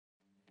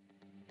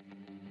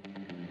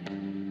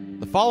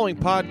The following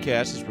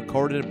podcast is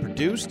recorded and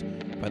produced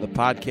by the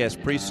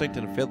Podcast Precinct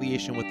in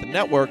affiliation with the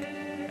network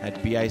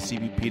at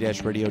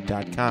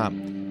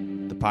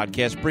bicbp-radio.com. The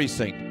Podcast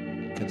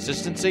Precinct.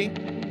 Consistency,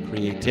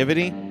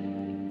 creativity,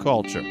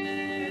 culture.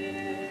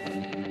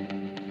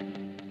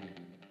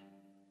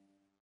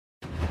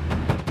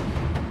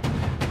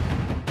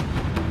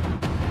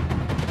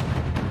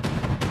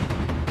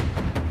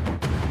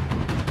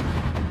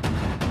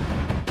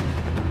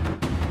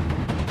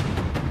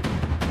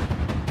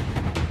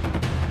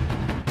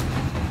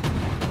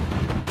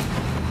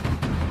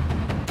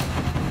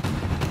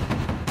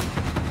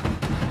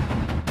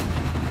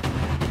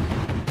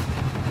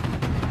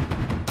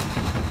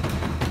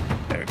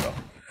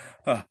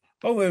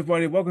 Hello,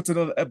 everybody. Welcome to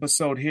another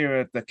episode here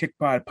at the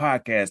Kickpod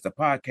Podcast, the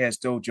podcast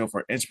dojo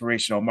for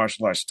inspirational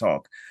martial arts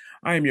talk.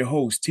 I am your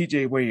host,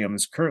 TJ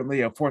Williams,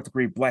 currently a 4th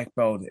degree black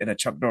belt in a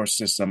Chuck Norris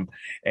system,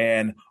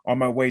 and on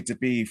my way to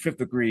be 5th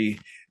degree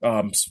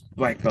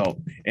black belt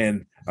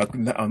in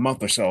a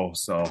month or so.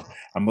 So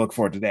I'm looking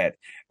forward to that.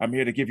 I'm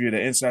here to give you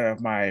the insight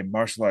of my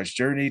martial arts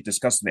journey,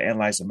 discussing and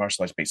analyzing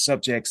martial arts based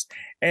subjects,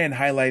 and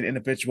highlight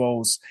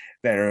individuals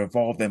that are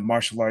involved in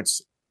martial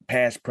arts,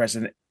 past,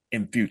 present,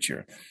 and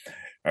future.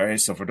 All right,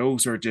 so for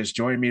those who are just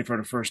joining me for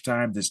the first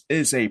time, this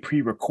is a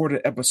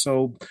pre-recorded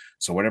episode.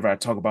 So whatever I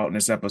talk about in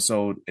this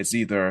episode is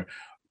either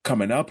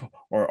coming up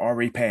or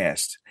already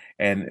passed.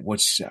 And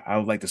which I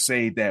would like to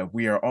say that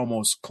we are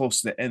almost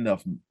close to the end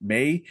of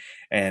May.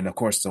 And of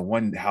course, the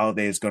one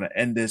holiday is going to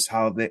end this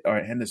holiday or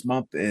end this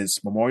month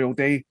is Memorial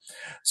Day.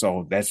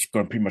 So that's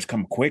going to pretty much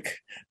come quick.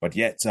 But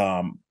yet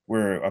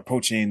we're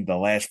approaching the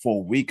last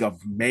full week of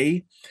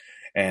May.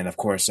 And of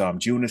course,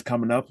 June is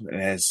coming up. And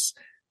as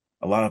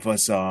a lot of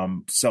us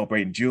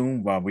celebrate in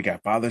June. We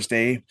got Father's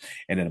Day.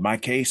 And in my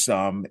case,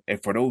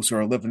 if for those who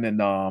are living in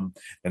the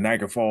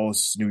Niagara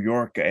Falls, New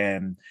York,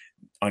 and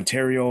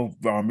Ontario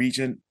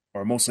region,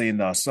 or mostly in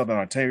the Southern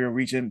Ontario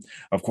region,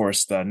 of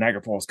course, the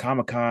Niagara Falls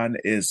Comic-Con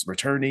is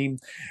returning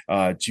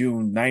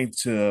June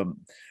 9th to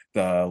the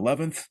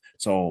 11th.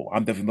 So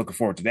I'm definitely looking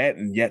forward to that.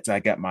 And yet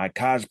I got my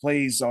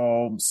cosplays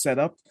all set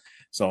up.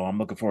 So I'm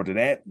looking forward to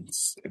that.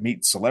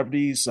 Meet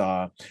celebrities.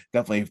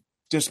 Definitely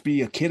just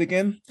be a kid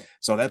again.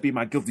 So that'd be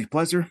my guilty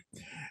pleasure.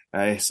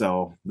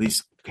 So at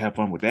least have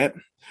fun with that.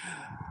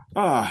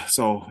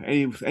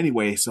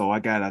 Anyway, so I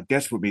got a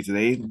guest with me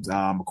today.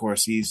 Of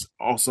course, he's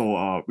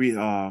also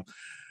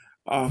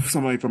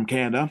somebody from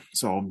Canada.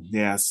 So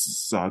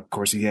yes, of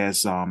course, he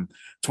has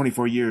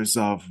 24 years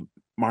of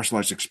martial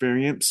arts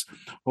experience,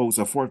 holds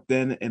a 4th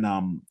Dan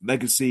in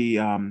legacy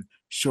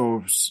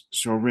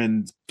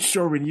Shorin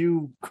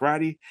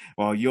karate.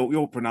 Well,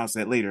 you'll pronounce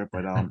that later,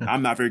 but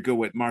I'm not very good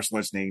with martial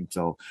arts names.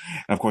 So,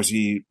 and of course,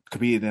 he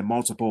competed in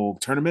multiple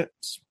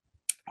tournaments,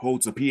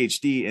 holds a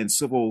PhD in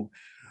civil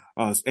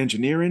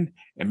engineering,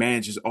 and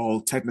manages all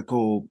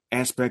technical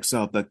aspects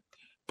of the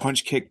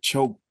Punch Kick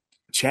Choke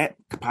Chat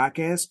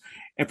podcast.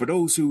 And for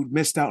those who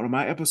missed out on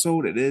my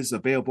episode, it is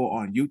available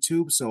on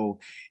YouTube, so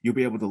you'll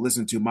be able to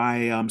listen to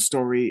my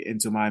story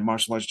into my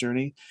martial arts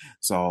journey.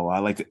 So I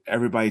like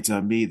everybody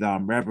to meet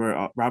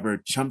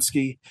Robert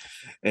Chlumsky.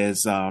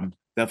 Is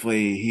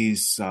definitely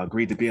he's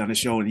agreed to be on the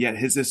show, and yet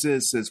this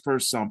is his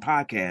first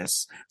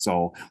podcast.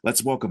 So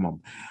let's welcome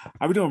him.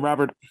 How we doing,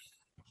 Robert?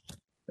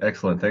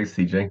 Excellent, thanks,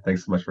 TJ.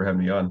 Thanks so much for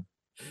having me on.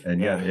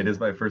 And yeah, it is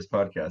my first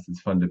podcast.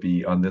 It's fun to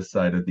be on this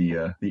side of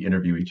the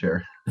interviewee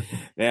chair.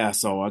 Yeah,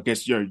 so I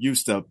guess you're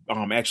used to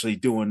actually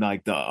doing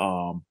like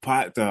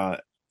the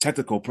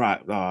technical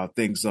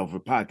things of a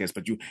podcast,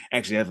 but you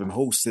actually haven't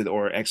hosted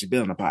or actually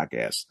been on a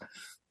podcast.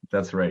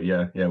 That's right.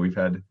 Yeah. We've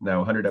had now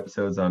 100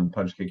 episodes on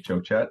Punch Kick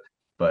Choke Chat,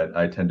 but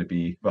I tend to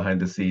be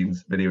behind the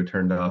scenes, video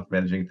turned off,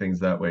 managing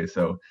things that way.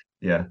 So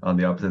yeah, on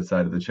the opposite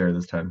side of the chair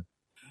this time.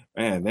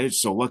 Man, they're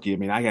so lucky. I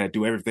mean, I got to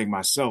do everything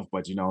myself,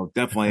 but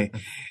definitely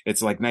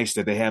it's like nice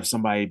that they have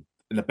somebody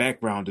in the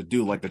background to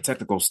do like the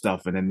technical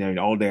stuff, and then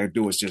all they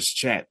do is just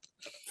chat.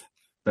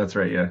 That's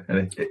right. Yeah.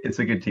 And it's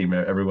a good team.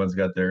 Everyone's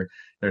got their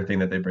thing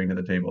that they bring to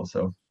the table.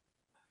 So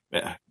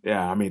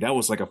yeah. I mean, that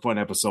was like a fun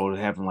episode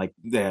having like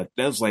that.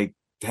 That was like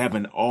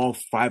having all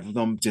 5 of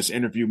them just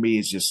interview me.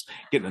 Is just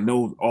getting to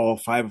know all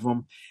 5 of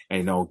them.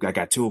 And, I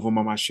got 2 of them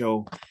on my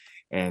show.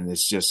 And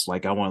it's just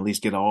like I want to at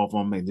least get all of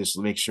them and just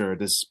make sure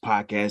this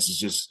podcast is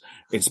just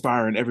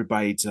inspiring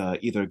everybody to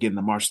either get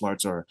into martial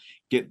arts or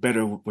get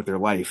better with their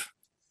life.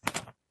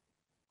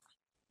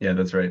 Yeah,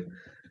 that's right.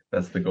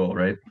 That's the goal,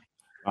 right?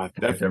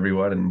 Connect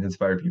everyone and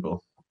inspire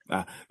people.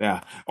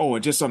 Yeah. Oh,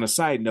 and just on a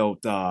side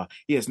note,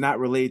 he is not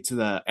related to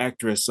the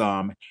actress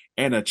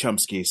Anna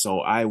Chlumsky.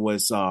 So I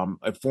was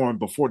informed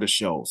before the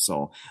show.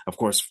 So of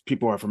course,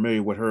 people are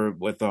familiar with her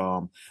with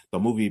the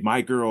movie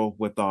My Girl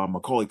with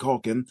Macaulay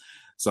Culkin.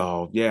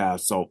 So yeah,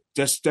 so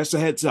just a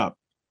heads up.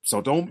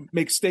 So don't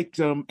mistake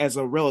them as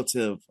a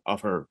relative of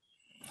her.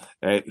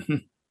 Right?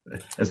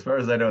 As far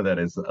as I know, that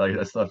is.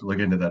 I still have to look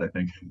into that, I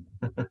think.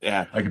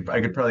 Yeah. I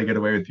could probably get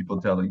away with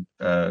people telling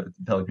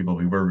people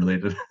we were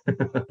related.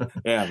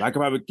 Yeah, I could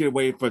probably get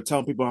away for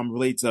telling people I'm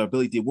related to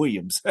Billy D.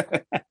 Williams.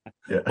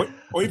 Yeah.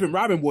 Or even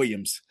Robin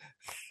Williams.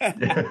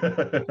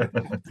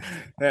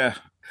 Yeah.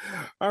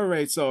 All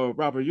right. So,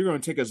 Robert, you're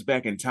going to take us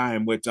back in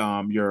time with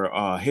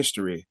your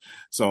history.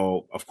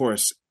 So, of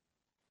course,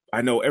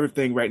 I know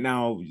everything right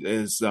now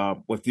is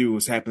with you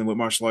is happening with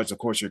martial arts. Of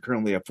course, you're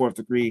currently a fourth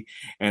degree,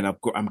 and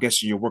I'm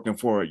guessing you're working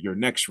for your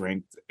next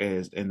rank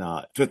is in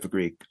fifth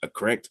degree,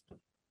 correct?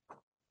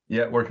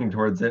 Yeah, working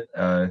towards it.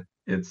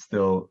 It's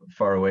still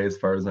far away as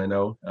far as I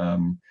know.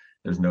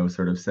 There's no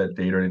sort of set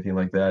date or anything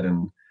like that,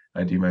 and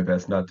I do my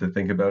best not to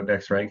think about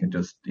next rank and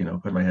just,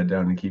 put my head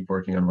down and keep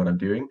working on what I'm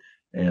doing,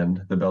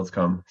 and the belts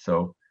come.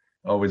 So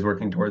always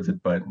working towards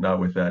it, but not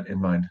with that in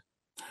mind.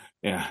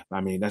 Yeah, I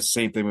mean that's the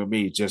same thing with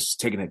me. Just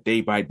taking it day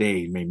by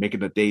day. I mean,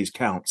 making the days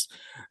counts.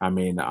 I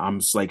mean,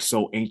 I'm like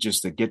so anxious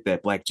to get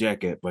that black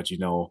jacket, but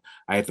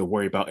I have to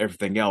worry about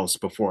everything else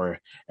before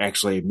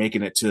actually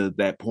making it to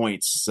that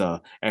point.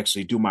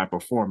 Actually, do my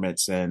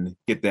performance and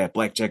get that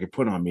black jacket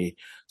put on me.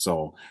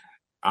 So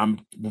I'm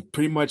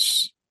pretty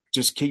much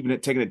just taking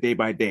it day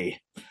by day.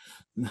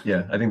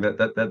 Yeah, I think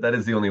that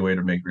is the only way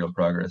to make real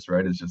progress,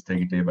 right? Is just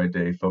take it day by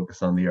day,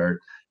 focus on the art,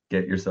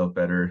 get yourself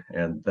better,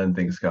 and then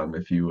things come.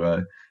 If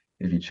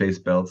you chase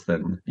belts,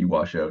 then you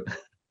wash out.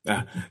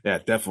 Uh, yeah,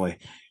 definitely.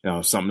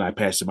 Something I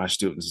pass to my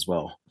students as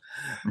well.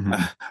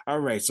 Mhm. All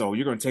right, so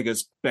you're going to take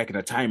us back in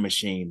a time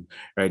machine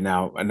right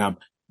now, and I'm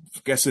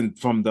guessing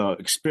from the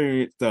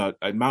experience, the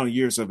amount of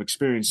years of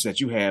experience that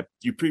you have,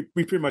 we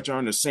pretty much are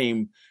on the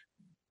same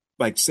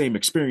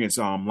experience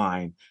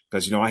online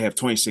because I have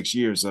 26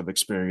 years of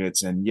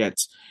experience, and yet,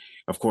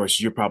 of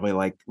course, you're probably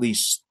like at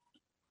least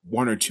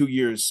 1 or 2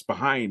 years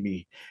behind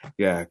me.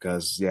 Yeah,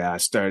 because I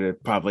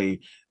started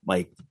probably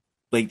like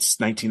late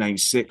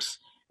 1996,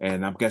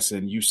 and I'm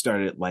guessing you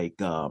started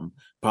like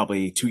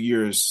probably 2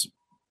 years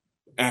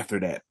after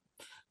that.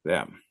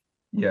 Yeah.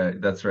 Yeah,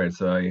 that's right.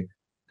 So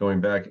going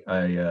back,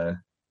 I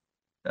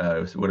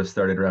would have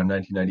started around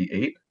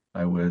 1998.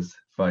 I was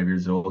 5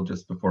 years old,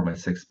 just before my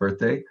sixth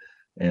birthday,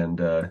 and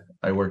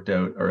I worked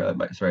out, or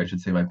sorry, I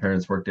should say, my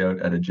parents worked out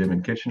at a gym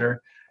in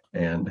Kitchener,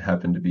 and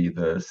happened to be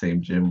the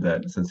same gym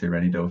that Sensei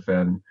Randy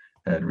Dauphin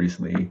had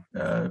recently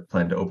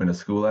planned to open a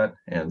school at,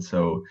 and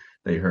so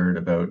they heard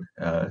about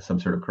some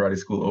sort of karate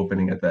school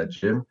opening at that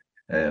gym,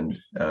 and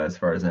as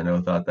far as I know,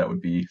 thought that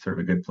would be sort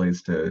of a good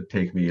place to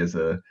take me as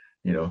a,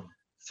 you know,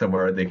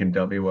 somewhere they can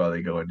dump me while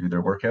they go and do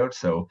their workout.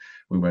 So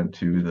we went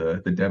to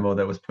the demo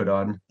that was put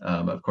on.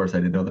 Of course, I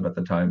didn't know them at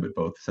the time, but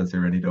both Sensei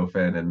Randy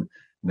Dauphin and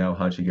now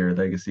Hachigara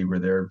Legacy were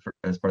there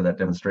as part of that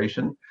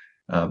demonstration.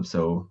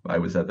 So I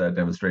was at that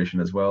demonstration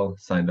as well,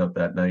 signed up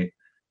that night,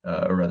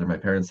 or rather, my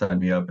parents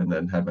signed me up, and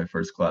then had my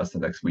first class the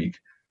next week.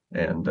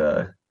 And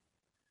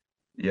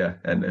yeah,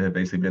 and have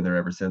basically been there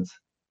ever since.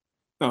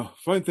 No,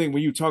 funny thing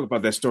when you talk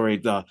about that story,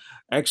 the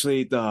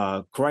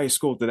karate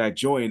school that I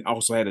joined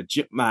also had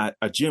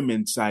a gym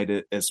inside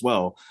it as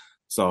well.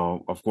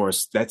 So of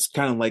course that's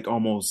kind of like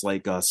almost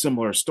like a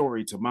similar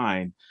story to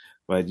mine.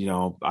 But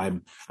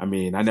I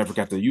mean, I never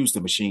got to use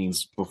the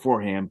machines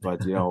beforehand,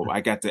 but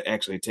I got to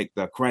actually take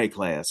the karate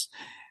class,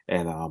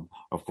 and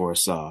of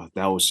course, that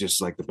was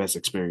just like the best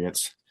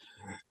experience.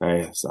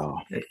 So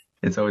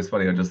It's always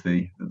funny how just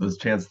those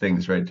chance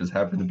things, right? Just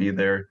happen to be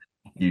there.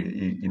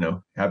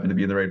 Happen to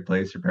be in the right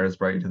place. Your parents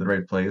brought you to the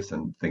right place,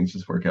 and things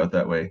just work out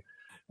that way.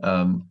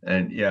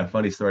 And yeah,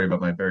 funny story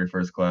about my very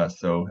first class.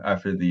 So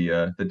after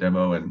the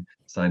demo and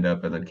signed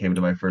up, and then came to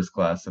my first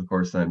class. Of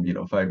course, I'm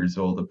 5 years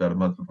old, about a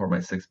month before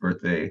my sixth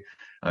birthday.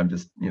 I'm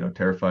just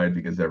terrified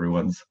because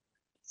everyone's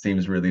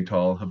seems really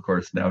tall. Of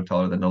course, now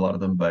taller than a lot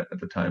of them, but at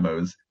the time I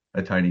was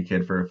a tiny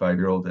kid for a 5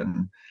 year old,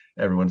 and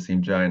everyone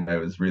seemed giant. I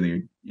was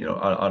really,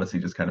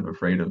 honestly just kind of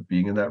afraid of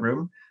being in that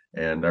room.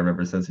 And I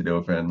remember Sensei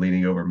Dauphin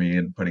leaning over me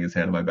and putting his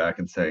hand on my back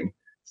and saying,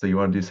 "So you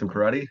want to do some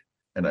karate?"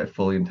 And I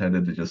fully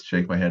intended to just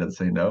shake my head and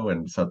say no.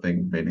 And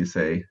something made me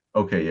say,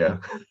 "Okay, yeah."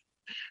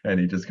 And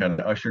he just kind of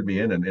ushered me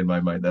in. And in my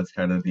mind, that's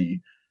kind of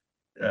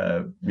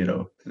uh, you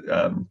know,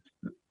 um,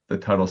 the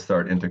tunnel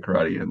start into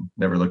karate, and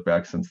never looked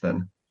back since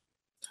then.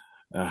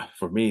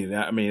 for me,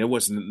 I mean, it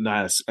wasn't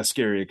not a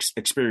scary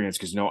experience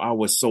because I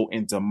was so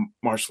into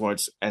martial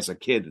arts as a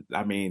kid.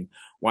 I mean,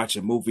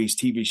 watching movies,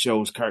 TV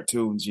shows,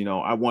 cartoons.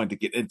 I wanted to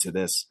get into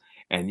this,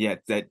 and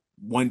yet that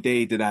one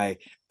day that I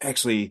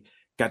actually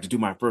got to do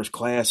my first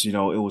class, it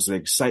was an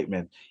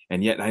excitement,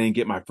 and yet I didn't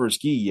get my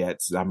first gi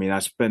yet. I mean, I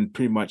spent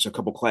pretty much a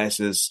couple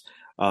classes,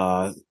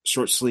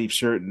 short sleeve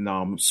shirt and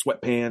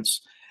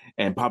sweatpants,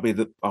 and probably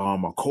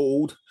a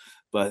cold,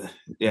 but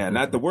yeah,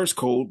 not the worst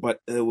cold, but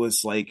it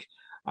was like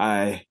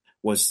I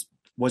wasn't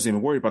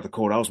even worried about the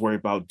code. I was worried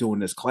about doing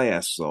this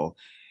class. So,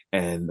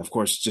 and of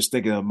course, just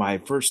thinking of my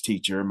first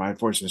teacher, my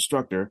first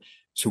instructor,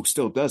 who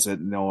still does it.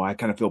 I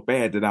kind of feel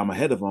bad that I'm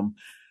ahead of him.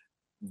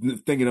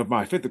 Thinking of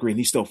my fifth degree, and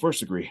he's still first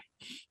degree.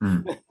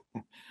 Mm.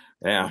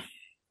 Yeah,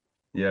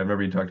 Yeah, I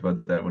remember you talked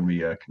about that when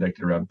we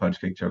connected around Punch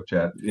Kick Choke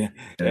Chat. yeah,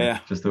 Yeah, yeah,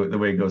 just the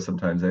way it goes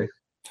sometimes, eh?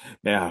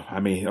 yeah. I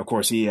mean, of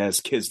course, he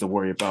has kids to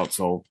worry about.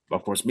 So,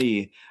 of course,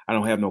 me, I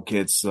don't have no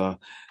kids.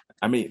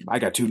 I mean, I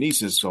got two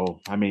nieces,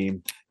 so I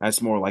mean,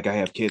 that's more like I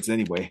have kids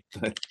anyway.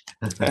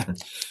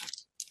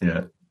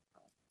 Yeah.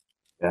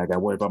 Yeah, I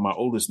got worried about my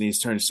oldest niece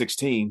turning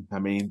 16. I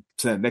mean,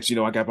 so next you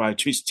know, I got my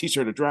teach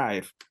her to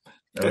drive.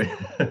 Oh,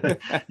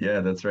 yeah. Yeah,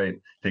 that's right.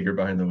 Take her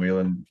behind the wheel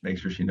and make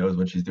sure she knows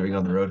what she's doing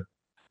on the road.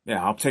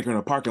 Yeah, I'll take her in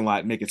a parking lot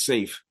and make it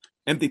safe.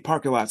 Empty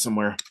parking lot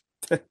somewhere.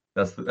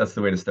 That's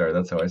the way to start.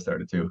 That's how I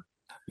started too.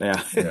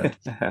 Yeah.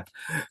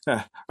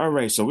 Yeah. All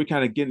right. So we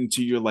kind of get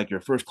into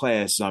your first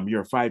class.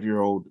 You're a 5-year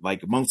old,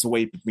 like months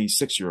away from me,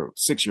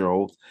 6-year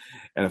old,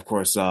 and of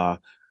course,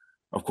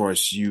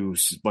 you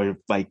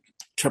like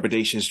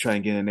trepidations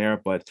trying to get in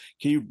there. But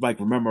can you like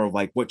remember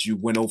like what you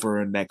went over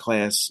in that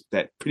class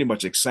that pretty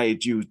much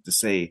excited you to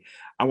say,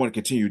 I want to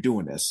continue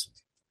doing this?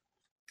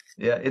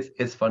 Yeah,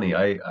 it's funny.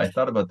 I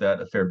thought about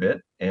that a fair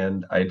bit,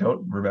 and I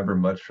don't remember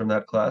much from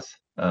that class.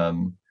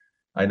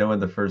 I know in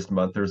the first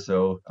month or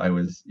so, I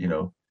was,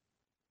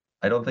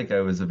 I don't think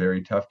I was a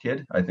very tough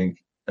kid. I think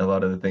a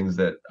lot of the things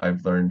that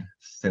I've learned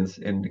since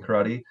in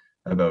karate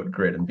about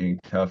grit and being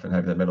tough and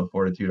having that mental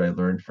fortitude, I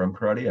learned from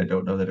karate. I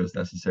don't know that it was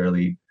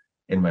necessarily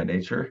in my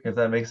nature, if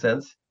that makes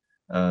sense.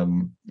 I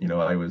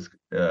was,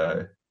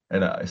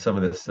 and some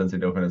of this Sensei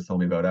Dopen has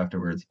told me about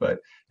afterwards, but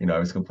I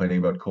was complaining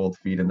about cold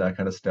feet and that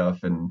kind of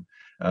stuff, and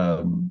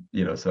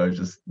so I was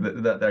just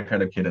that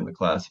kind of kid in the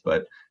class.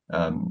 But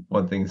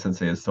one thing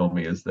Sensei has told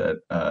me is that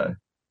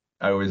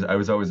I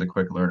was always a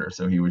quick learner,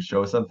 so he would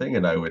show something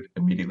and I would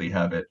immediately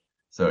have it.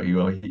 So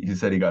he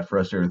said he got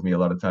frustrated with me a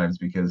lot of times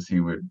because he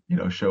would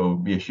show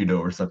me a Shido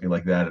or something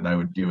like that, and I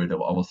would do it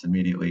almost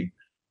immediately,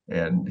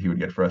 and he would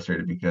get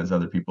frustrated because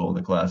other people in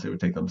the class, it would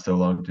take them so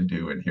long to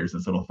do, and here's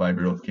this little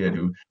 5-year-old kid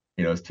who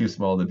is too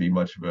small to be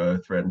much of a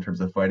threat in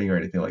terms of fighting or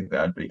anything like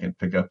that, but he can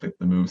pick up the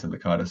moves and the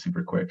kata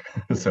super quick.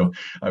 So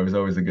I was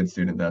always a good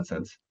student in that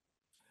sense.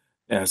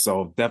 Yeah,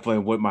 so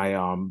definitely with my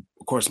of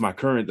course my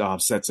current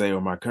sensei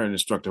or my current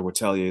instructor would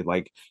tell you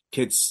like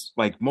kids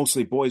like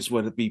mostly boys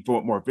would be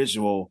more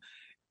visual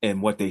in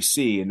what they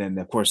see, and then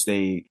of course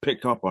they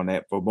pick up on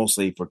that. For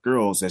mostly for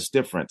girls, that's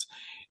different.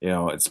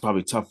 It's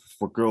probably tough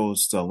for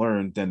girls to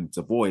learn than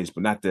to boys,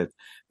 but not that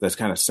that's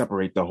kind of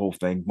separate the whole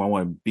thing. I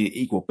want to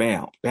be equal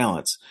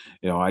balance.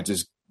 I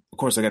just of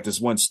course I got this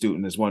one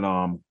student, this one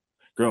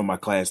girl in my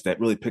class that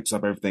really picks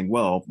up everything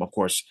well. Of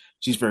course,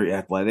 she's very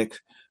athletic.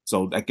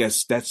 So I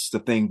guess that's the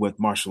thing with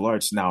martial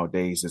arts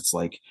nowadays. It's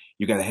like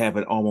you got to have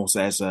it almost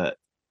as a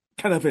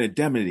kind of an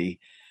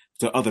indemnity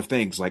to other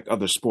things like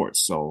other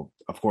sports. So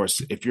of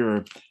course, if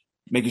you're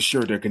making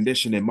sure they're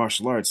conditioned in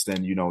martial arts,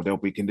 then they'll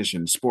be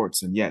conditioned in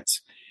sports, and yet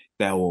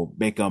that will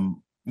make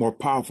them more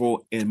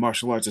powerful in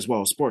martial arts as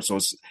well as sports. So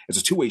it's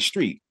a two-way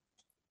street.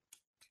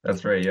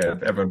 That's right. Yeah.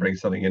 If everyone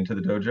brings something into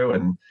the dojo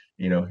and,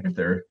 even if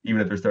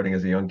they're starting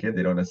as a young kid,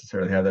 they don't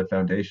necessarily have that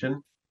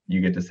foundation. You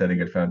get to set a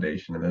good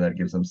foundation, and then that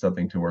gives them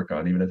something to work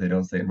on. Even if they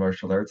don't stay in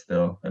martial arts,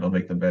 it'll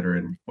make them better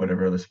in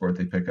whatever other sport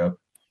they pick up.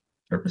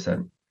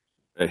 100%.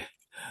 Okay.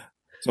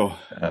 So,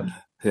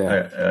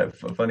 yeah.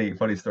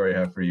 Funny story I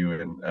have for you.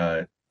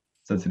 And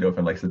Sensei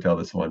Dauphin likes to tell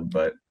this one,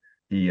 but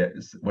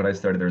when I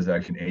started, there was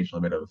actually an age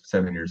limit of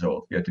 7 years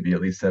old. You had to be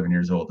at least 7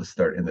 years old to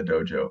start in the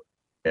dojo.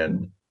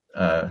 And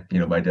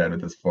my dad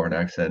with his foreign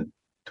accent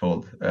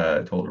told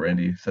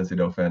Randy Sensei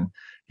Dauphin,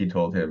 he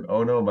told him,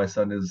 "Oh no, my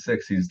son is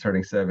 6. He's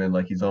turning 7.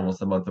 Like he's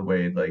almost a month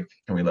away. Like,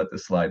 can we let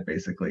this slide?"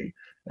 Basically,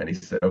 and he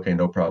said, "Okay,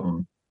 no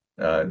problem.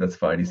 That's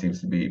fine. He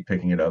seems to be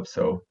picking it up,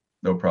 so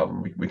no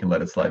problem. We can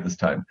let it slide this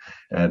time."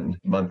 And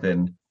month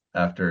in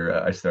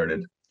after I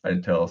started, I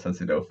tell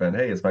Sensei Dauphin,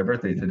 "Hey, it's my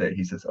birthday today."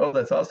 He says, "Oh,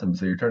 that's awesome.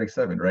 So you're turning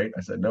 7, right?"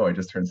 I said, "No, I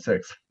just turned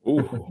 6."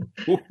 ooh,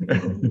 ooh.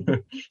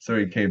 So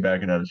he came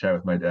back and had a chat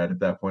with my dad. At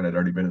that point, I'd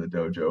already been in the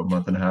dojo a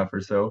month and a half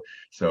or so.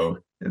 So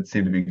it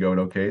seemed to be going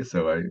okay.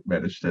 So I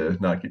managed to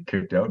not get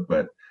kicked out.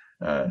 But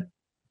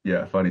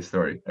yeah, funny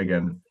story.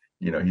 Again,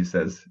 he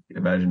says,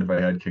 "Imagine if I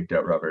had kicked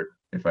out Robert.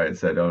 If I had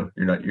said, 'Oh,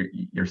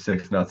 you're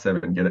 6, not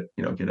 7. Get it,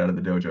 get out of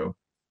the dojo.'"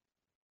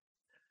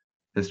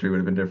 History would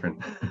have been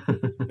different.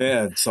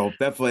 Yeah, so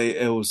definitely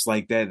it was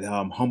like that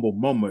humble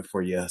moment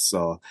for you.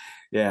 So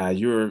yeah,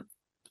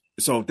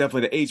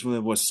 definitely the age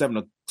limit was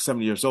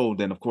 7 years old.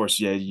 Then of course,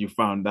 yeah, you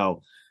found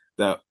out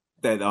that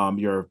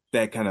your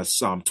dad kind of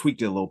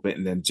tweaked it a little bit,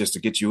 and then just to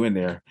get you in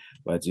there.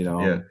 But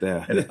Yeah,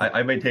 and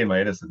I maintain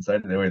my innocence. I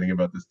didn't know anything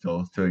about this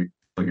till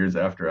years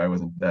after. I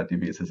wasn't that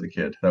devious as a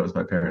kid. That was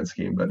my parents'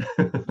 scheme, but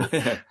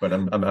but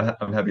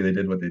I'm happy they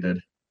did what they did.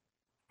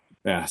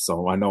 Yeah,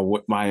 so I know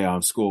with my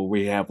school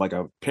we have like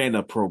a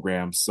panda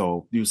program.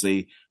 So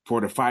usually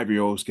 4 to 5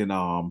 year olds can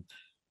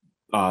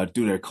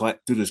do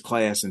this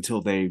class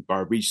until they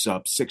are reached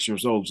up 6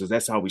 years old. So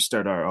that's how we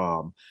start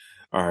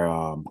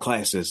our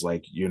classes.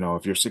 Like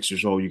if you're 6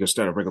 years old, you can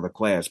start a regular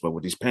class. But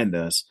with these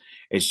pandas,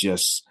 it's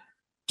just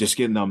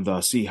getting them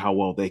to see how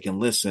well they can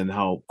listen,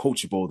 how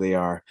coachable they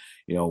are.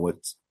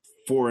 With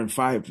 4 and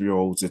 5 year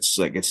olds, it's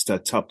a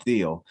tough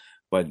deal.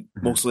 But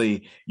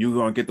mostly you're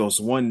going to get those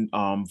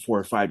 4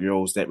 or 5 year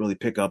olds that really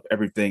pick up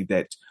everything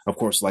that, of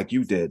course, like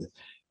you did.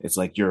 It's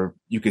like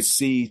you could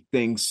see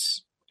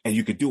things and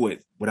you could do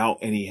it without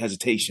any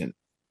hesitation.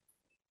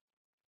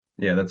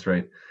 Yeah, that's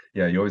right.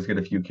 yeah, you always get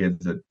a few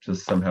kids that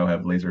just somehow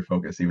have laser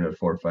focus, even at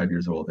 4 or 5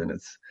 years old, and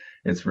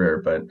it's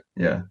rare. But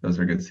yeah, those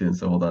are good students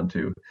to hold on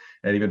to.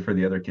 And even for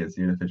the other kids,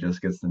 even if it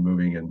just gets them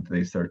moving and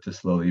they start to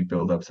slowly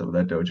build up some of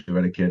that dojo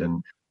etiquette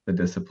and the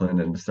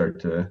discipline and start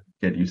to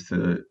get used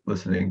to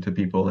listening to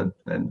people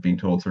and being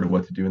told sort of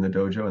what to do in the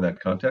dojo in that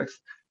context.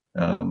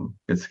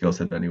 Good skill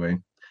set anyway.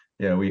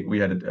 Yeah, we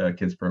had a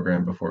kids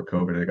program before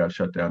COVID. It got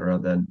shut down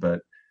around then,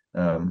 but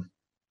um,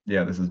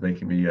 yeah, this is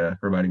making me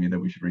reminding me that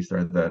we should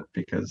restart that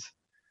because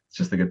it's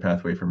just a good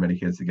pathway for many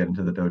kids to get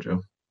into the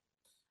dojo.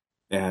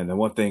 And the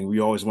one thing we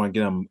always want to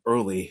get them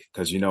early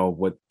because,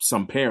 with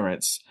some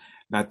parents,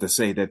 not to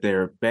say that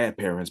they're bad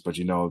parents, but,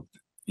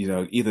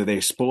 either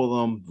they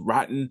spoil them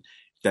rotten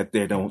that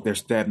they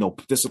have no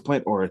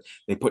discipline, or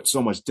they put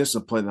so much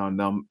discipline on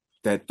them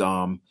that, they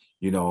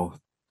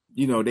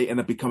end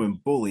up becoming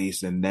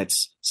bullies. And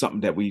that's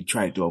something that we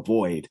try to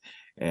avoid.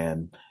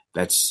 And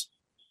that's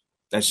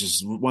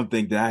just one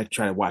thing that I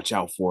try to watch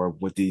out for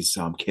with these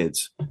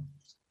kids.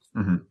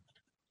 Mm-hmm.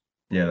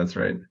 Yeah, that's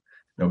right.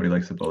 Nobody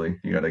likes a bully.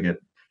 You gotta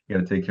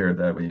take care of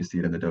that when you see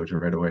it in the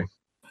dojo right away.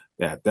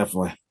 Yeah,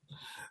 definitely.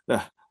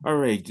 All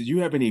right. Did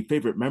you have any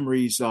favorite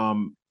memories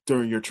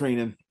during your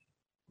training?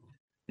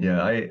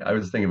 Yeah, I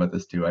was thinking about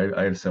this too.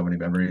 I have so many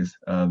memories.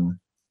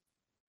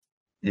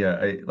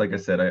 Yeah, like I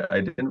said, I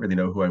didn't really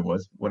know who I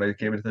was when I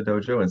came into the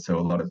dojo, and so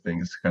a lot of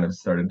things kind of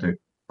started to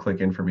click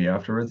in for me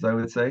afterwards, I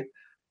would say.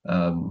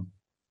 Um,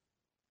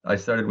 I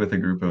started with a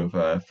group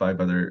of four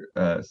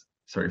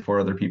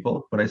other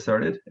people when I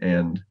started,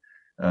 and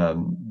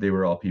they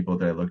were all people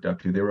that I looked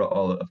up to. They were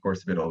all, of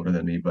course, a bit older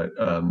than me, but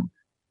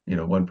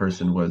one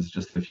person was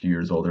just a few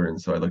years older, and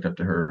so I looked up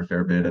to her a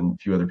fair bit. And a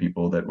few other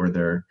people that were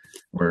there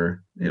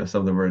were,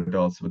 some of them were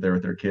adults, but there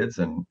with their kids,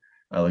 and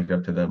I looked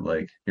up to them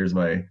like, here's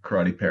my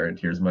karate parent,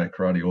 here's my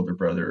karate older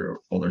brother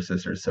or older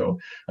sister. So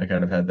I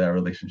kind of had that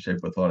relationship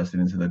with a lot of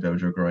students in the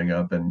dojo growing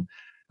up, and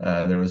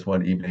there was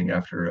one evening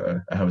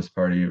after a house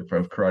party of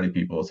karate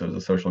people, so it was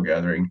a social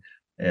gathering,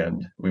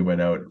 and we went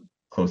out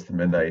close to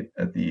midnight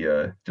at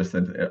the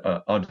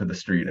onto the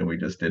street, and we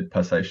just did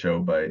Pasai show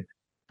by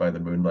the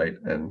moonlight,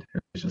 and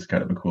it was just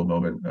kind of a cool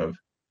moment of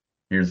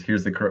here's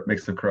the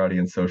mix of karate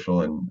and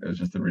social, and it was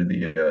just a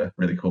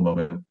really cool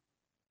moment.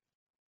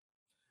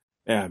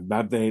 Yeah,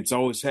 I think it's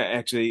always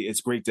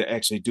it's great to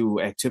actually do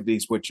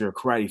activities with your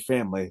karate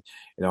family.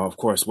 Of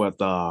course, with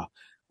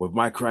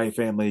my karate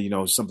family,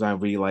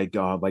 sometimes we like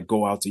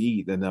go out to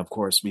eat, and of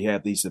course we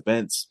have these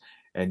events,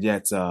 and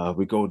yet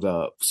we go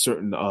to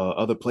certain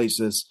other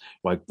places.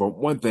 Like for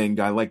one thing,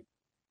 I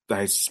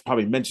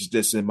probably mentioned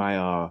this in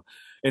my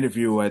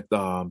interview at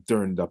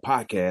during the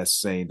podcast,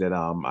 saying that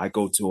I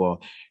go to a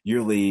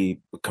yearly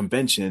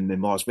convention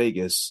in Las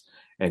Vegas,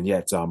 and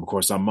yet of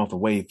course I'm a month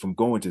away from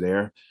going to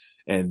there.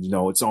 And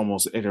it's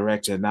almost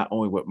interaction not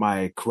only with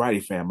my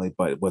karate family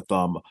but with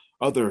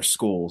other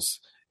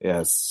schools.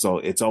 Yes, so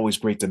it's always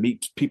great to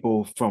meet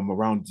people from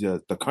around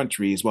the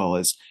country as well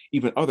as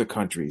even other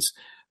countries.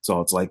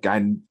 So it's like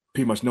I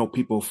pretty much know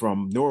people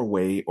from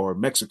Norway or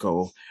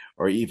Mexico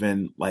or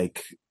even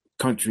like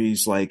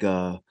countries like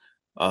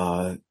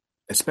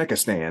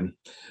Uzbekistan.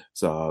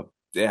 So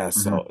yeah,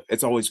 so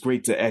it's always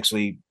great to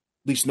actually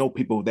at least know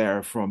people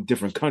there from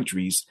different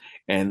countries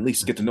and at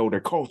least get to know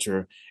their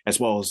culture as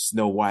well as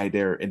know why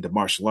they're into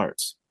martial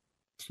arts.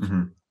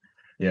 Mm-hmm.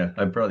 Yeah,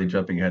 I'm probably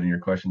jumping ahead in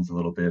your questions a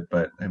little bit,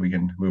 but we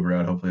can move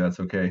around. Hopefully that's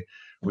okay.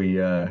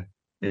 During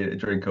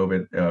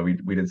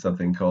COVID, we did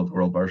something called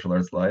World Martial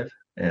Arts Live,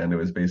 and it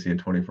was basically a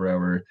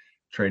 24-hour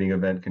training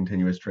event,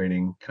 continuous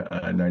training,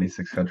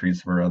 96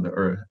 countries from around the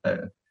earth.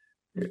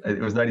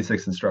 It was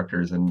 96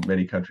 instructors, and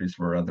many countries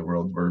from around the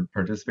world were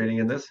participating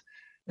in this,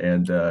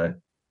 and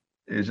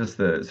it's just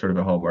the sort of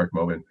a hallmark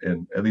moment,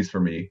 and at least for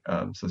me.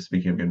 So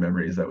speaking of good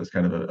memories, that was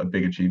kind of a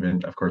big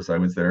achievement. Of course, I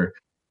was there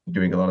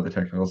doing a lot of the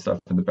technical stuff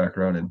in the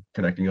background and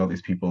connecting all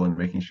these people and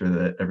making sure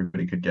that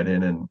everybody could get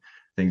in and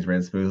things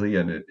ran smoothly,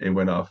 and it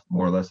went off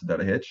more or less without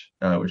a hitch,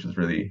 which is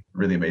really,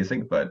 really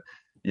amazing. But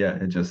yeah,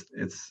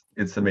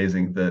 it's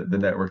amazing the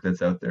network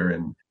that's out there,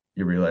 and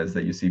you realize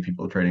that you see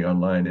people training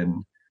online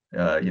in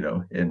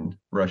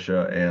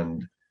Russia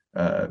and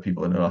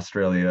people in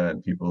Australia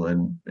and people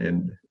in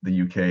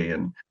the UK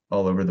and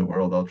all over the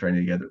world all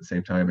training together at the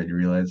same time, and you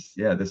realize,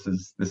 yeah, this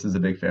is a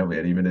big family.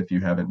 And even if you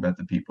haven't met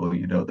the people,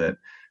 you know that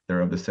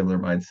they're of a similar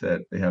mindset,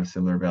 they have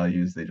similar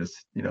values, they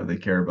just they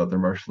care about their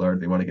martial art,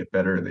 they want to get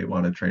better, and they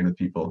want to train with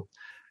people,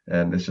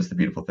 and it's just a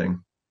beautiful thing.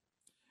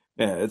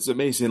 Yeah, it's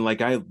amazing.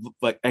 Like I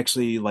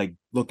actually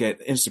look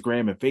at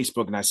Instagram and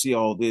Facebook, and I see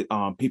all the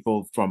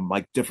people from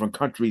like different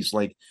countries,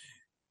 like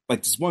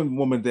this one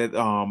woman that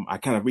I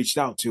kind of reached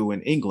out to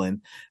in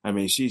England. I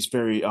mean, she's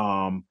very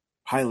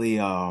highly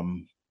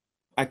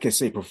I could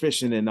say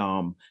proficient in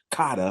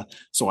kata.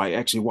 So I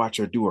actually watch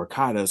her do her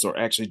katas or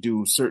actually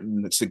do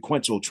certain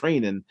sequential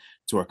training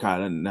to her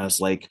kata. And I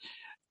was like,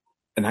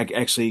 and I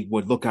actually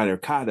would look at her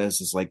katas.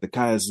 It's like the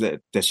katas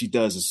that she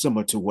does is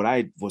similar to what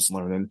I was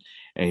learning.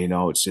 And,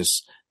 it's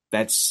just,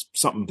 that's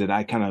something that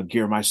I kind of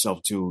gear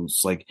myself to.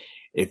 It's like,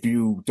 if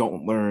you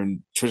don't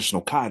learn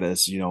traditional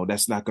katas,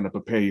 that's not going to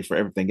prepare you for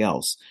everything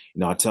else.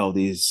 I tell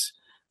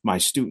my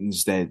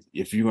students that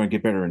if you're going to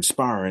get better in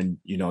sparring,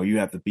 you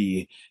have to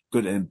be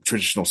good in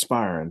traditional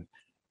sparring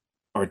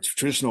or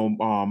traditional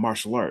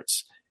martial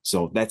arts.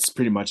 So that's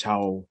pretty much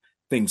how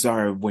things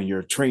are when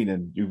you're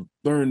training. You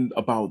learn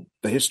about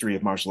the history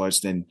of martial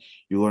arts, then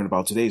you learn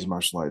about today's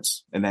martial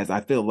arts, and that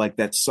I feel like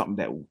that's something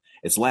that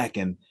it's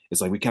lacking.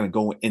 It's like we kind of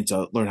go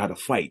into learn how to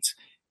fight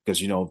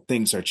because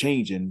things are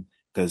changing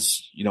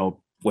because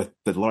with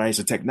the rise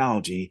of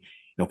technology.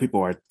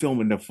 People are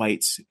filming the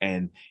fights,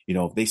 and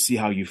if they see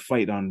how you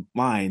fight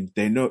online,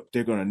 they're going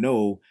to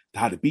know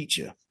how to beat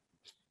you.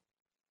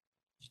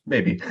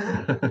 Maybe.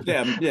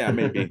 Yeah,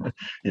 maybe.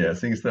 Yeah,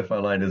 seeing stuff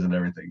online isn't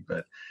everything,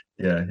 but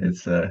yeah,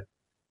 it's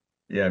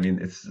yeah, I mean,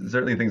 it's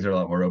certainly things are a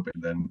lot more open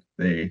than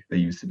they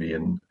used to be,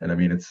 and I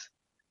mean,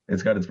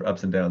 it's got its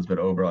ups and downs, but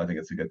overall, I think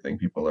it's a good thing.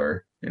 People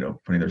are,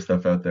 putting their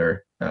stuff out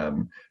there.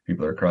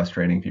 People are cross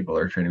training. People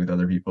are training with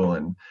other people,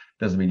 and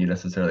doesn't mean you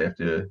necessarily have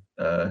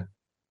to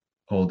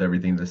hold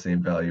everything to the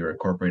same value or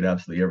incorporate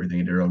absolutely everything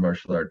into your own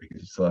martial art, because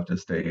you still have to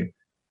stay,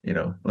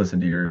 listen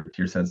to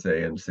your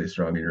sensei and stay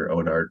strong in your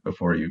own art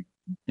before you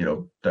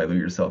dilute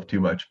yourself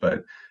too much.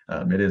 But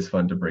it is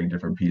fun to bring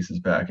different pieces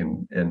back,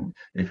 and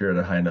if you're at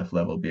a high enough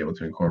level, be able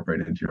to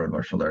incorporate it into your own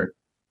martial art.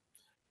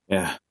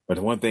 Yeah, but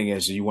the one thing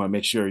is you want to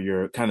make sure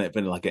you're kind of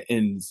in like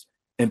an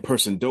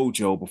in-person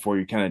dojo before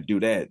you kind of do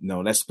that.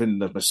 No, that's been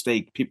the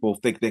mistake. People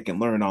think they can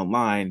learn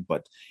online,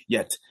 but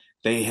yet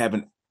they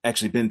haven't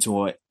actually been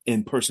to an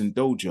in-person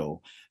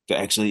dojo to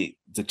actually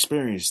to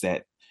experience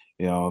that.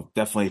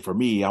 Definitely for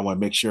me, I want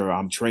to make sure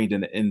I'm trained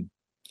in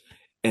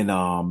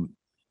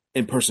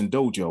in-person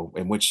dojo,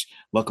 in which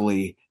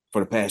luckily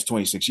for the past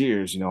 26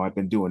 years, I've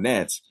been doing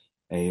that,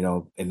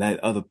 and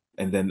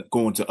and then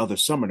going to other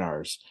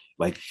seminars.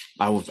 Like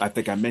I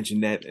think I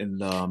mentioned that in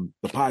the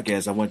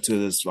podcast. I went to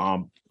this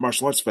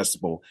martial arts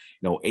festival.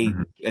 Eight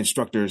Mm-hmm.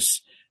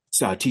 instructors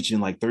teaching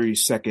like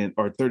 30-second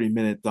or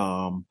 30-minute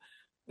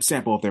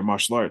sample of their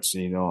martial arts.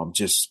 I'm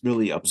just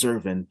really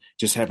observing,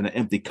 just having an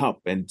empty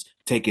cup and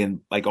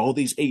taking like all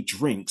these 8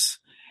 drinks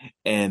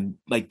and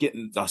like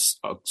getting a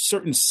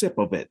certain sip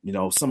of it.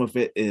 Some of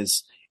it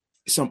is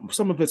some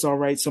of it's all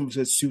right, some of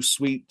it's too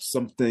sweet,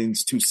 some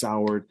things too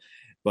sour,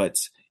 but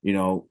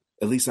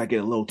at least I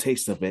get a little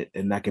taste of it,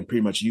 and I can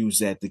pretty much use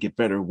that to get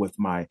better with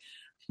my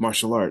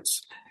martial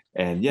arts.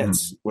 And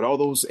yes, with all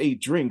those 8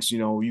 drinks,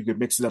 you could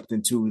mix it up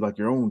into like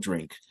your own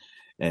drink.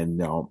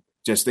 And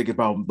just think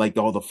about like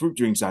all the fruit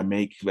drinks I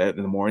make in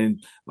the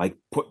morning, like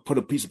put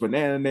a piece of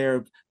banana in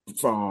there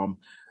from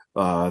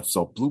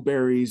so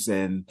blueberries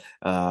and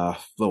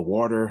little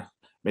water,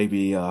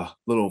 maybe a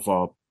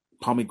little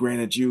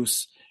pomegranate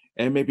juice,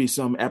 and maybe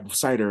some apple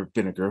cider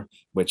vinegar,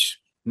 which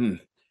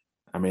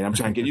I mean, I'm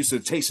trying to get used to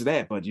the taste of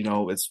that, but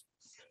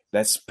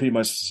that's pretty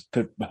much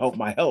could help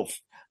my health.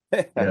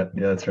 Yeah,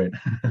 that's right.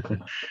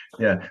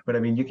 Yeah, but I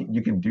mean,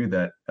 you can do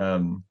that.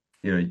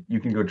 You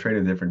can go train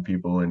with different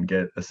people and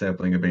get a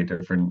sampling of 8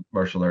 different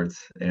martial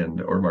arts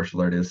or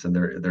martial artists and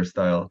their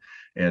style,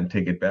 and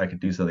take it back and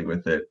do something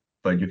with it.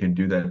 But you can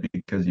do that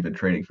because you've been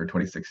training for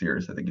 26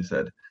 years. I think you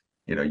said.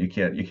 You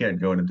can't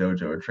go in a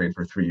dojo and train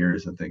for 3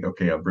 years and think,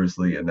 okay, I'm Bruce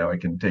Lee, and now I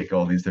can take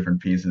all these different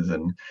pieces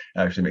and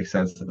actually make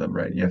sense of them,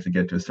 right? You have to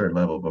get to a certain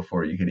level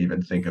before you can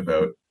even think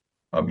about,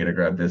 I'm going to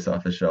grab this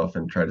off the shelf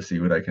and try to see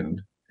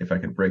if I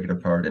can break it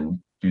apart and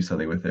do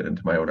something with it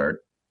into my own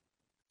art.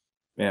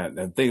 Yeah,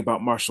 the thing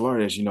about martial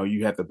art is,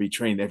 you have to be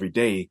trained every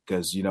day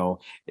because, you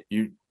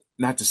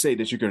not to say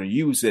that you're going to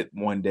use it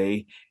one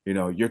day,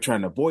 you're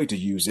trying to avoid to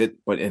use it.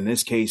 But in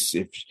this case,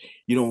 if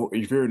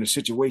you're in a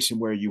situation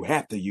where you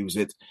have to use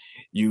it,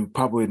 you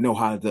probably know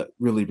how to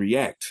really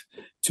react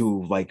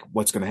to like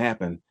what's going to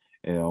happen.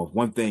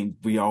 One thing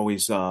we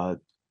always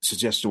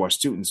suggest to our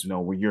students,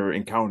 when you're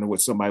encountering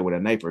with somebody with a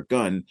knife or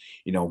gun,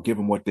 give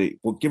them what they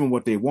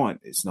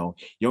want. It's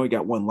you only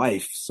got one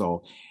life,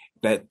 so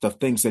that the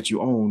things that you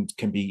own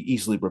can be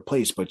easily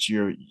replaced, but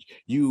you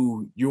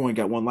only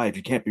got one life.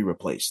 You can't be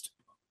replaced.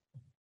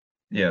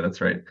 Yeah,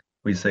 that's right.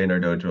 We say in our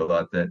dojo a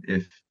lot that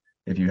if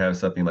you have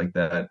something like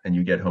that and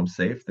you get home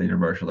safe, then your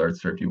martial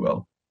arts served you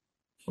well.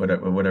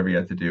 Whatever you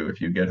have to do,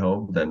 if you get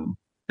home, then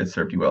it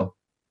served you well.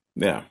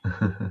 Yeah.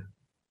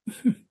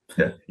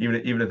 Yeah,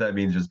 even if that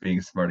means just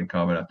being smart and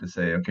calm enough to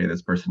say, okay,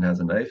 this person has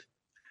a knife.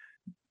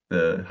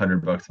 The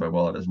 $100 in my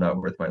wallet is not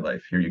worth my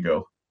life. Here you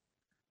go.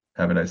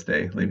 Have a nice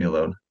day. Leave me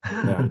alone.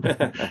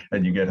 Yeah.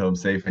 And you get home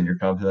safe and you're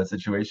calm to that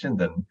situation,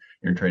 then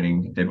your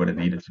training did what it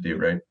needed to do,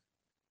 right?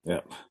 Yeah.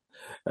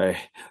 All right.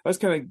 Let's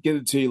kind of get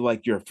into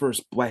like your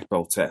first black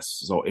belt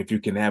test. So if you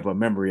can have a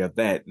memory of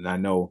that, and I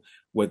know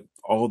with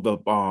all the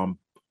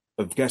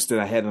guests that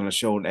I had on the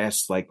show and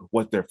asked like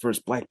what their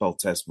first black belt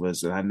test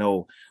was, and I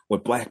know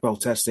with black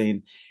belt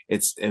testing,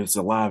 it's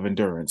a lot of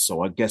endurance.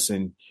 So I'm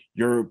guessing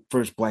your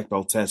first black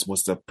belt test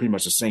was pretty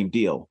much the same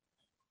deal.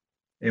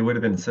 It would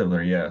have been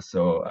similar, yeah.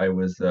 So I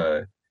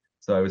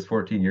was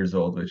 14 years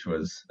old, which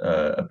was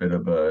a bit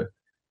of a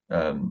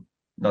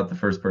not the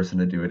first person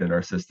to do it in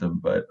our system,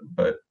 but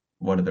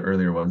one of the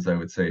earlier ones, I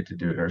would say, to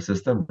do it in our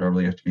system.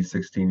 Normally, you have to be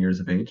 16 years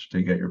of age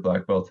to get your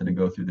black belt and to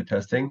go through the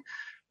testing.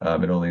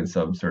 And only in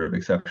some sort of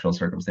exceptional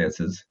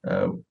circumstances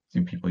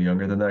do people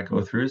younger than that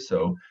go through.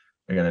 So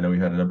again, I know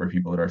we've had a number of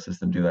people in our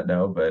system do that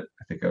now, but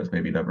I think I was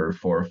maybe number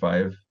 4 or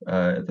 5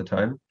 at the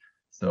time.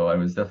 So I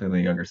was definitely on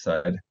the younger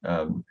side.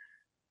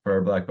 For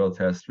our black belt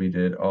test, we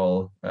did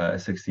all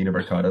 16 of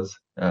our katas.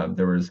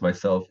 There was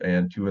myself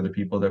and 2 other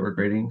people that were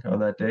grading on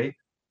that day.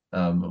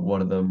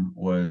 One of them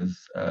was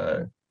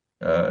a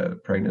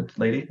pregnant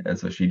lady, and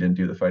so she didn't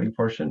do the fighting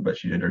portion, but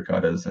she did her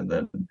katas, and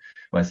then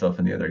myself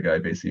and the other guy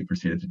basically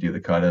proceeded to do the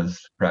katas,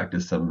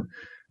 practice some,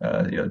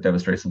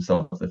 demonstrate some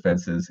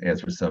self-defenses,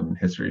 answer some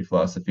history,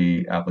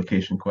 philosophy,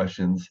 application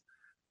questions.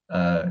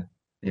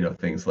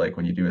 Things like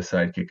when you do a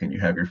side kick and you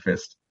have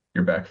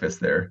your back fist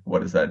there,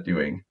 what is that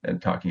doing?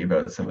 And talking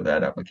about some of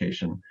that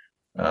application.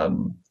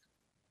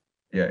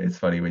 It's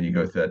funny when you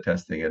go through that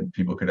testing and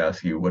people could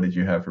ask you, what did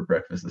you have for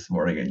breakfast this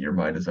morning? And your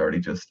mind is already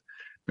just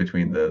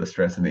between the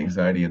stress and the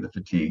anxiety and the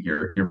fatigue,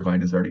 your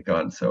mind is already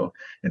gone. So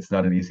it's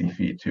not an easy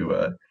feat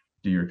to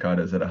do your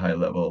katas at a high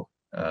level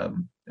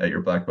at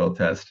your black belt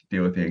test,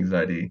 deal with the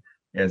anxiety,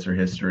 answer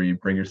history,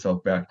 bring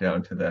yourself back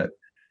down to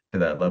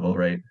that level,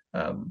 right?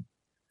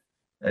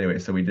 Anyway,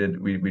 so we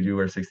do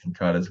our 16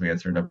 katas, we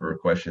answer a number of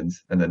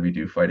questions, and then we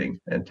do fighting.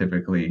 And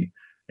typically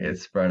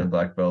it's brown and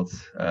black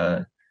belts.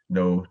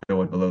 No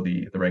one below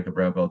the rank of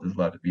brown belt is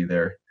allowed to be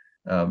there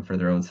for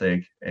their own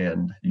sake.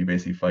 And you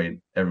basically fight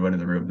everyone in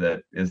the room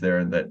that is there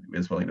and that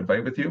is willing to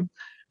fight with you.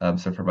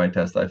 So for my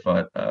test, I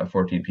fought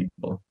 14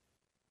 people.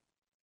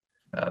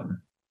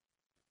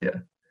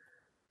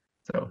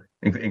 So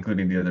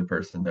including the other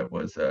person that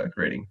was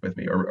grading with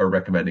me or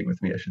recommending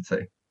with me, I should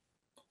say.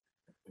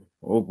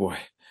 Oh boy.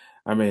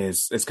 I mean,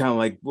 it's kind of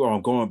like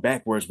going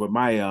backwards with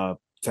my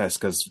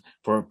test, because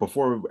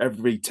before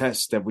every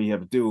test that we have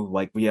to do,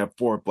 like we have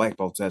 4 black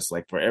belt tests.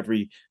 Like for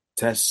every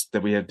test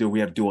that we have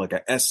to do like an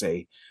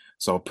essay.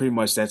 So pretty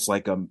much that's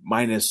like a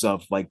minus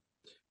of like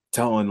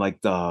telling like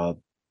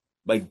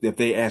if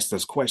they asked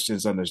us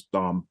questions on this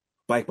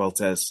black belt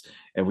test,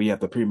 and we have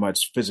to pretty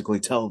much physically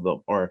tell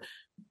them or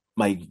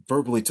like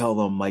verbally tell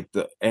them like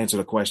the answer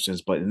the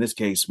questions. But in this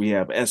case, we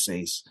have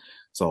essays,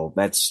 so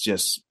that's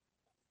just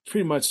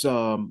pretty much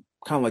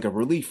kind of like a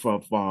relief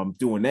of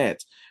doing that.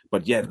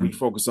 But yet we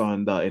focus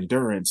on the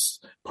endurance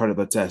part of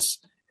the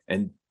test.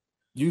 And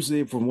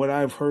usually from what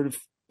I've heard of,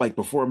 like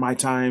before my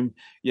time,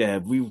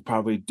 we would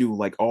probably do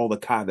like all the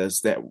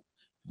katas that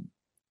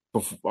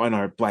on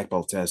our black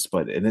belt test.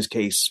 But in this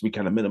case, we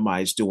kind of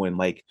minimize doing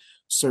like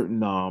certain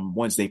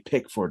ones they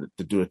pick to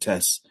do the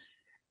test.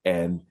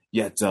 And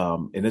yet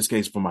in this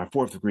case, for my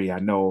 4th degree, I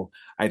know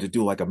I had to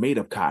do like a made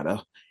up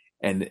kata.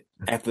 And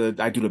after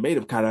I do the made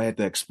up kata, I had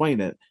to explain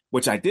it,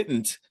 which I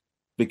didn't,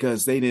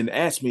 because they didn't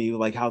ask me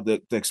like how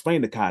to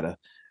explain the kata.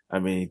 I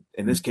mean,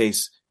 in this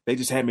case, they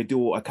just had me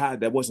do a kata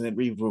that wasn't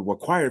even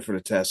required for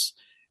the test.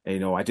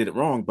 And, I did it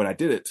wrong, but I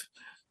did it.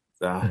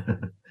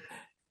 But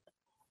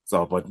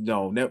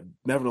no,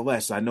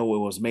 nevertheless, I know it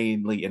was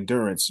mainly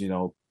endurance.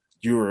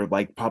 You were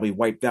like probably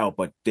wiped out,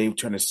 but they were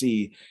trying to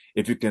see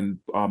if you can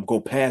go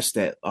past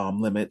that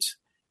limit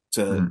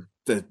to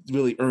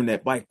really earn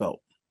that black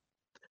belt.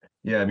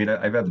 Yeah, I mean,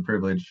 I've had the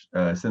privilege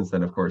since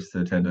then, of course,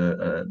 to attend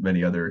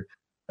many other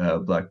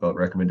black belt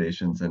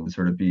recommendations and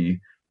sort of be,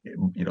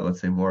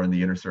 let's say more in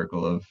the inner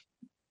circle of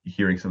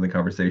hearing some of the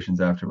conversations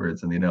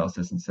afterwards and the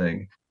analysis and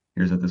saying,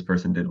 here's what this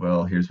person did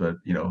well, here's what,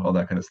 all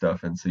that kind of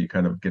stuff. And so you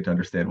kind of get to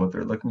understand what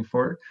they're looking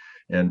for.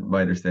 And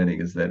my understanding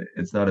is that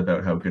it's not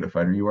about how good a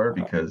fighter you are,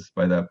 because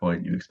by that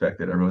point you expect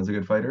that everyone's a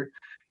good fighter.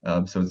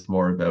 So it's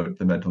more about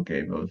the mental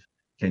game of,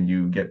 can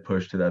you get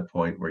pushed to that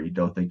point where you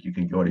don't think you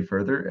can go any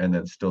further and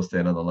then still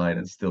stand on the line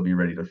and still be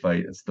ready to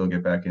fight and still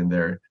get back in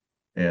there.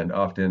 And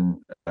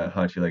often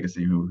Hanshi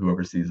Legacy, who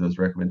oversees those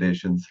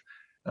recommendations,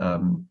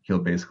 he'll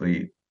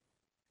basically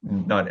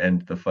not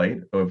end the fight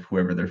of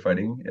whoever they're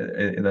fighting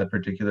in that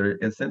particular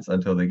instance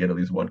until they get at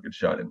least one good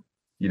shot in.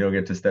 You don't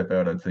get to step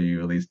out until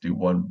you at least do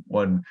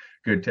one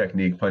good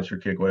technique, punch or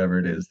kick, whatever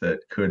it is that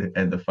could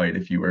end the fight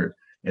if you were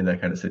in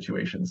that kind of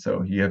situation.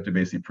 So you have to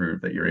basically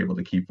prove that you're able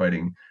to keep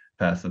fighting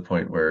past the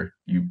point where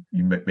you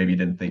maybe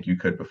didn't think you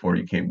could before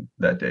you came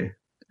that day,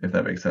 if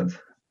that makes sense.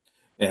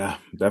 Yeah,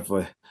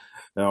 definitely.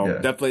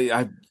 Definitely.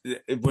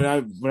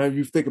 When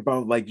you think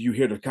about, like, you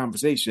hear the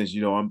conversations,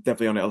 I'm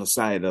definitely on the other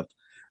side of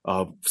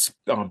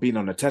being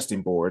on the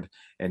testing board,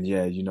 and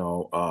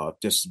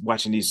just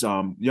watching these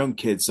young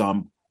kids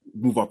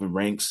move up in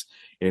ranks,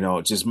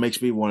 it just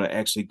makes me want to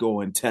actually go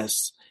and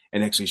test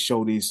and actually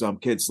show these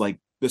kids, like,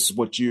 this is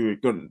what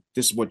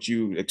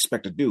you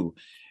expect to do.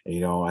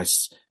 And, I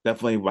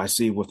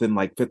see within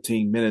like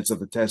 15 minutes of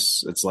the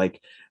test, it's like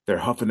they're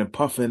huffing and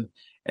puffing.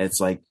 And it's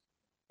like,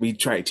 we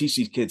try to teach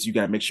these kids, you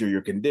got to make sure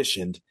you're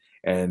conditioned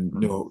and,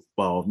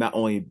 not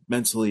only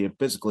mentally and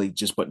physically,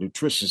 but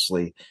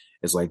nutritiously.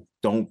 It's like,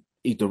 don't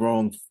eat the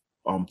wrong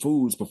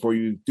foods before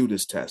you do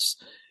this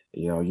test.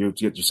 You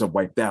get yourself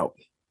wiped out.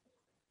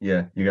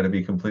 Yeah, you got to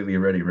be completely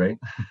ready, right?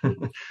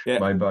 Yeah.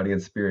 Mind, body,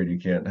 and spirit. You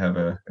can't have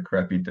a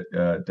crappy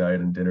diet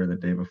and dinner the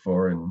day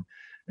before and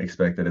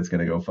expect that it's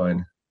going to go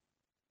fine.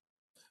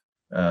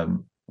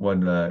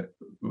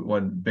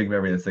 One big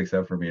memory that sticks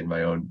out for me in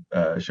my own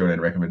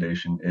shonen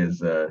recommendation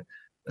is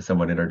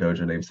someone in our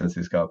dojo named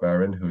Sensei Scott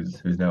Barron,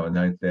 who's now a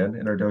ninth dan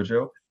in our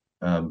dojo.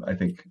 I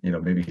think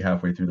maybe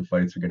halfway through the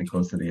fights, we're getting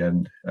close to the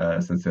end.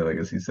 Sensei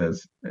Legacy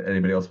says,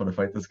 "Anybody else want to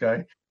fight this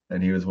guy?"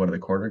 And he was one of the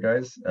corner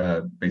guys,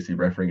 basically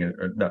refereeing it,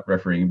 or not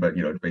refereeing, but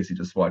basically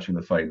just watching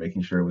the fight,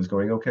 making sure it was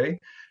going okay.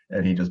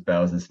 And he just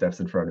bows and steps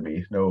in front of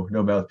me. No,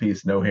 no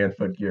mouthpiece, no hand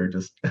foot gear,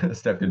 just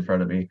stepped in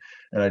front of me,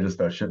 and I just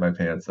about shit my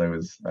pants. I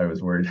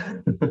was worried.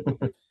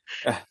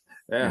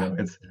 Yeah.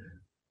 It's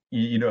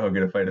you know how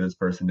good a fighter this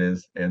person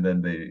is, and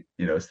then they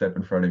step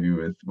in front of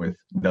you with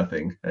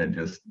nothing, and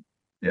just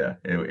yeah,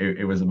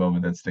 it was a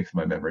moment that sticks in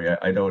my memory.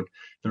 I don't.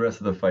 The rest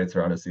of the fights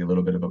are honestly a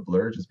little bit of a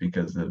blur just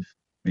because of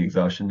the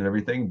exhaustion and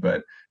everything,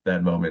 but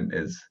that moment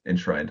is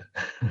enshrined.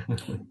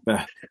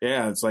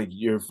 Yeah, it's like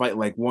you're fighting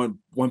like one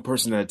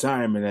person at a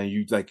time, and then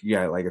you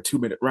got like a 2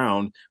 minute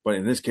round. But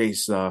in this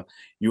case,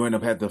 you end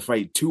up having to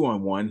fight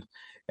 2-on-1,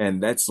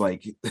 and that's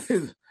like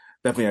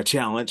definitely a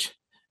challenge.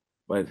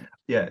 But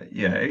Yeah.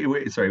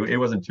 Sorry, it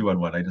wasn't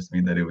 2-on-1. I just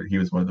mean that he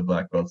was one of the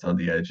black belts on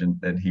the edge, and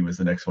he was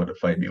the next one to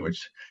fight me,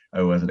 which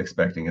I wasn't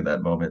expecting in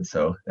that moment.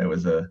 So it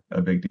was a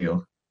big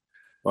deal.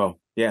 well,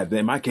 yeah,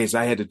 in my case,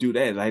 I had to do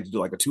that. I had to do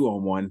like a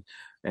 2-on-1,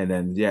 and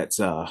then yeah, it's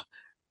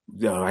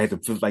I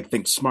had to like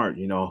think smart.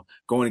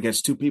 Going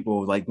against two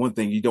people, like one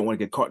thing you don't want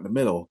to get caught in the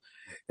middle.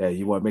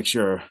 You want to make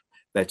sure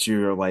that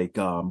you're like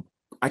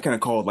I kind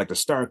of call it like the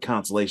star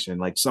constellation.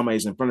 Like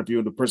somebody's in front of you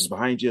and the person's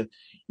behind you.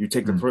 You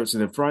take the Mm,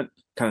 person in front,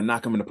 kind of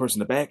knock them and the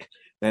person in the back.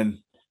 Then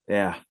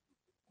yeah,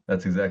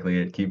 that's exactly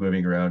it. Keep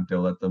moving around.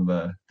 Don't let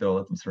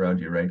them surround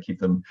you, right? Keep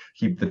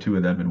the two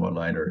of them in one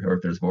line, or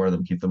if there's more of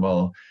them, keep them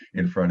all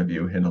in front of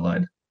you in a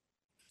line.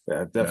 yeah,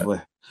 Yeah.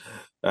 definitely.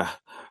 Uh,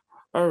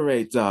 all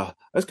right,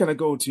 let's kind of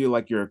go to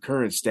like your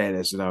current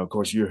status. Of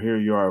course, you're here.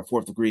 You are a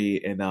fourth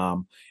degree, and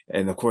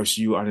of course,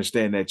 you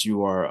understand that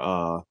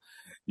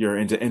you're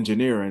into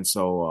engineering.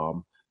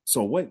 So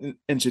what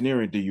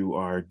engineering do you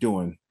are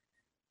doing?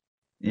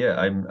 Yeah,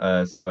 I'm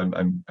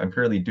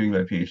currently doing my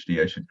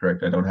PhD. I should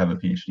correct. I don't have a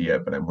PhD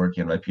yet, but I'm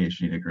working on my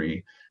PhD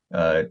degree,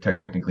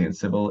 technically in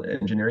civil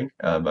engineering.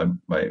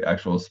 My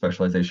actual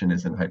specialization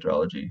is in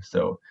hydrology,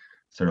 so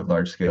sort of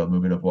large scale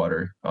movement of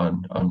water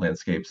on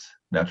landscapes,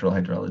 natural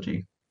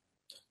hydrology.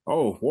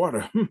 Oh,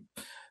 water. uh,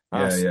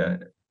 Yeah, yeah.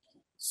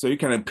 so you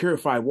kind of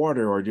purify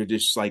water, or you're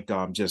just like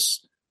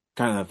just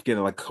kind of get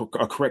like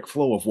a correct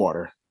flow of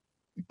water.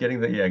 Getting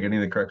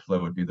the correct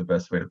flow would be the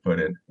best way to put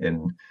it.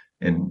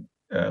 In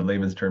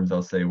layman's terms,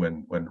 I'll say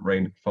when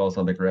rain falls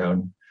on the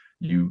ground,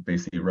 you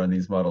basically run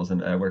these models,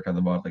 and I work on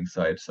the modeling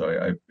side. So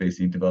I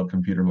basically develop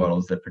computer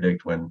models that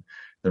predict when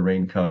the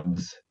rain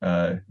comes.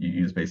 You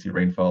use basically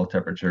rainfall,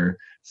 temperature,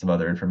 some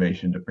other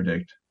information to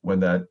predict when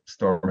that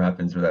storm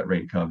happens or that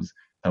rain comes,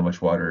 how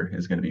much water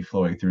is going to be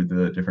flowing through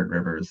the different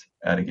rivers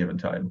at a given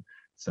time.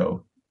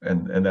 So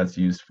and that's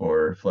used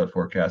for flood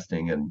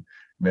forecasting and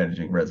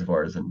managing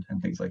reservoirs and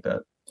things like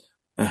that.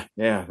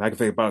 Yeah, I can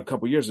think about a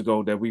couple years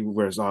ago that we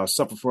were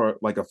suffering for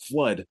like a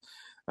flood.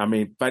 I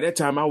mean, by that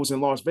time I was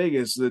in Las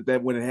Vegas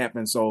that when it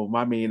happened. So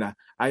I mean,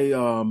 I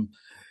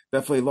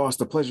definitely lost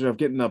the pleasure of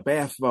getting a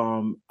bath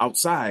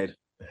outside.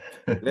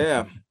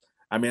 Yeah,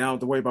 I mean, I don't have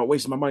to worry about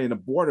wasting my money in a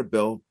water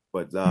bill.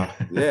 But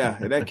yeah,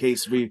 in that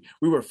case, we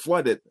were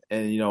flooded,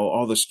 and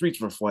all the streets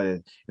were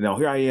flooded.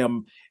 Here I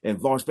am in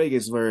Las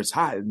Vegas where it's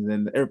hot, and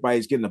then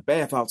everybody's getting a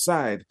bath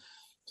outside.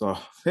 So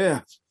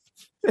yeah,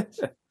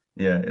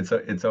 Yeah,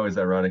 it's always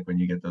ironic when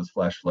you get those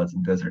flash floods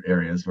in desert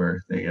areas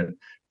where they get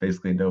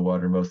basically no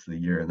water most of the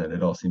year, and then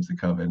it all seems to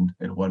come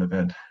in one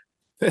event.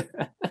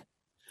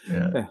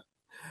 Yeah.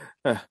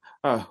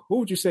 yeah. Who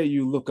would you say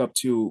you look up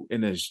to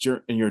in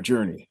your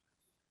journey?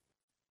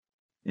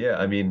 Yeah,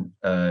 I mean,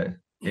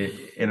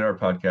 in our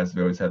podcast,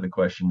 we always had the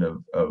question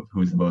of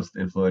who's the most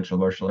influential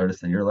martial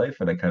artist in your life,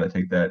 and I kind of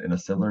take that in a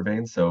similar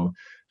vein. So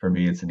for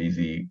me, it's an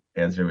easy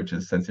answer, which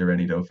is Sensei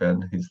Renny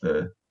Dauphin. He's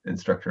the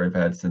instructor I've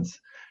had since,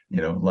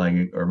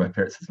 lying or my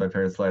parents since my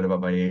parents lied about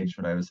my age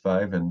when I was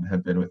 5, and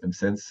have been with him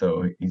since.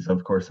 So he's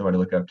of course someone to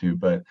look up to.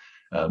 But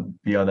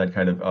beyond that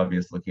kind of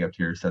obvious looking up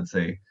to your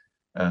sensei,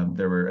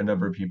 there were a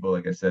number of people,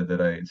 like I said,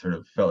 that I sort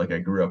of felt like I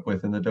grew up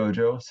with in the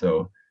dojo.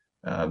 So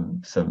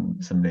some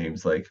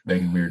names like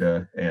Megan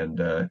Mirda and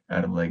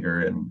Adam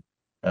Langer and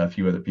a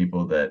few other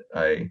people that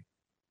I,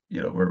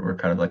 were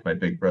kind of like my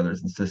big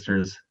brothers and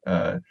sisters.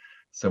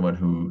 Someone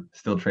who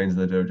still trains in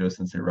the dojo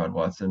since Ron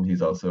Watson.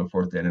 He's also a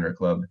fourth dan in our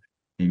club.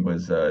 He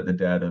was the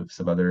dad of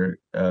some other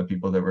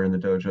people that were in the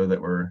dojo that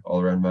were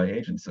all around my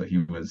age, and so he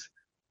was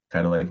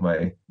kind of like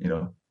my,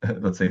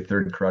 let's say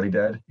third karate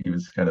dad. He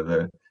was kind of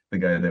the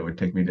guy that would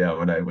take me down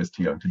when I was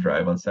too young to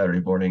drive on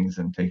Saturday mornings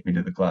and take me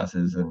to the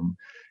classes and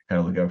kind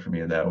of look out for me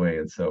in that way.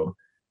 And so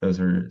those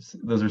are some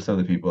of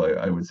the people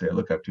I would say I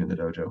look up to in the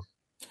dojo.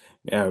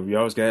 Yeah, we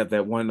always got to have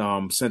that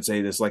one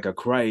sensei that's like a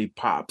karate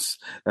pops.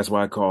 That's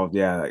what I call.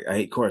 Yeah,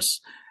 of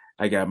course.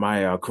 I got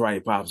my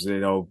karate pops.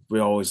 We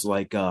always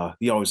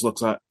he always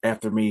looks up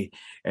after me,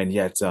 and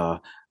yet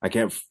I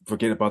can't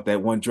forget about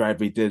that one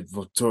drive we did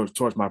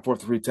towards my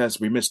 4-3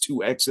 test. We missed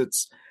 2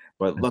 exits,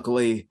 but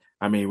luckily,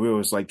 I mean, we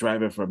was like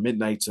driving from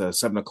midnight to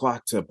 7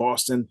 o'clock to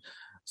Boston.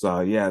 So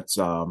yeah, it's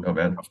Oh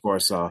man. of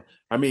course.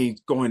 I mean,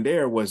 going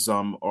there was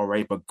all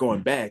right, but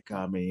going back,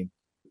 I mean,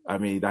 I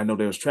know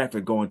there was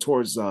traffic going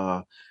towards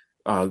uh,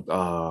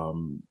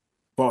 um,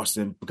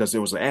 Boston because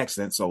there was an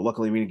accident. So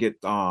luckily, we didn't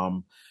get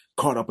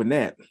caught up in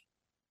that.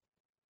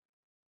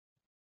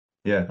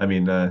 Yeah, I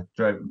mean,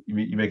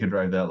 you make a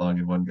drive that long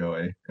in one go.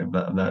 I'm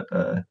not.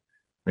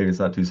 Maybe it's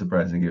not too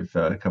surprising if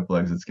a couple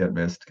exits get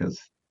missed because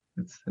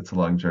it's a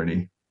long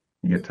journey.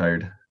 You get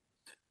tired.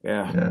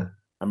 Yeah. Yeah,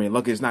 I mean,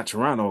 lucky it's not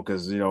Toronto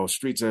because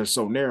streets are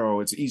so narrow.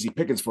 It's easy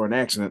pickings for an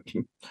accident.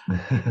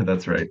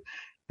 that's right.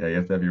 Yeah, you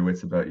have to have your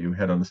wits about you.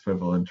 Head on a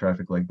swivel in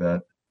traffic like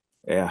that.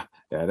 Yeah,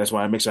 yeah. That's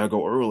why I make sure I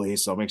go early.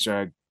 So make sure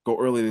I go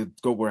early to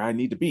go where I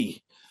need to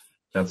be.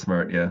 That's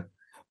smart. Yeah,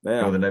 go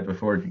Yeah, the night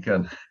before if you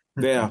can.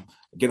 yeah.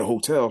 Get a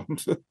hotel.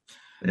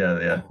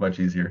 Yeah, much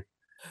easier.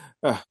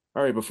 All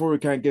right. Before we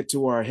kind of get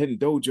to our hidden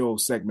dojo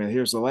segment,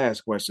 here's the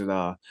last question.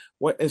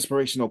 What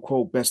inspirational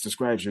quote best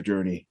describes your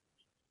journey?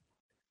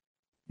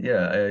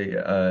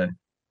 Yeah,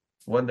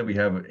 one that we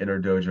have in our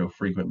dojo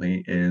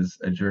frequently is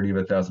a journey of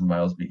 1,000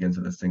 miles begins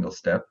with a single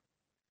step,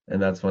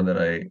 and that's one that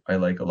I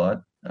like a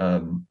lot.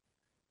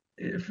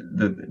 If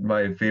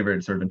my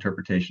favorite sort of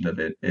interpretation of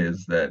it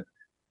is that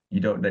you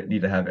don't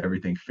need to have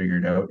everything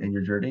figured out in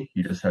your journey.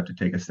 You just have to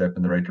take a step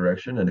in the right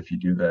direction, and if you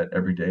do that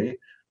every day,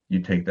 you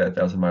take that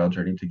 1,000 mile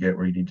journey to get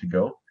where you need to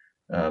go.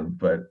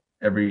 But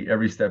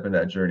every step in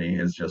that journey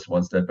is just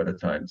one step at a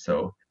time.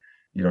 So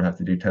you don't have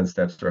to do 10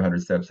 steps or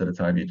 100 steps at a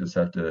time. You just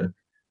have to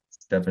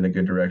step in a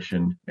good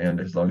direction, and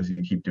as long as you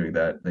keep doing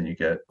that, then you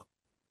get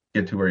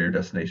to where your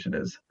destination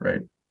is, right?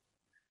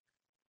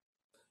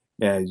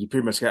 Yeah, you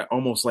pretty much got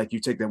almost like you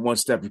take that one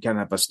step, you kind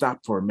of have to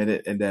stop for a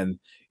minute and then,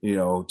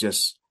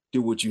 just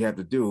do what you have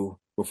to do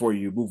before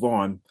you move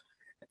on.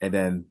 And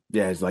then,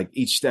 yeah, it's like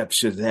each step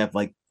should have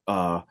like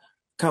kind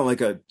of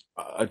like a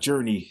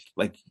journey.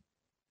 Like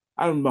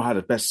I don't know how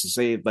to best to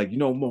say it. Like,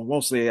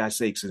 mostly I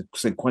say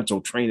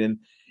sequential training.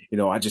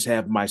 I just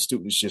have my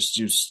students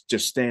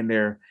just stand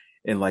there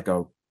in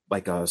that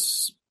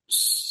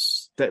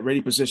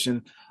ready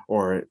position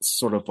or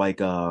sort of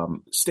like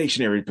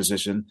stationary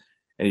position,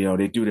 and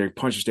they do their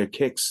punches, their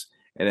kicks,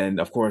 and then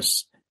of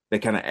course we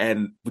kind of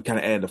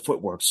add the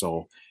footwork.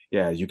 So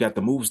yeah, you got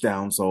the moves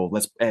down, so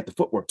let's add the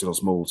footwork to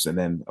those moves, and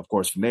then of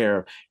course from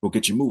there we'll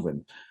get you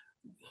moving.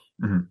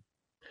 Mhm.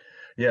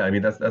 Yeah, I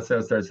mean that's how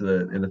it starts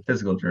in the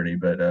physical journey,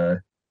 but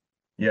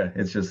yeah,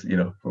 it's just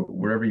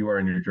wherever you are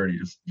in your journey,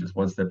 just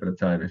one step at a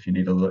time. If you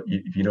need to look,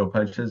 if you know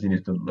punches, you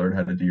need to learn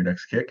how to do your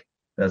next kick.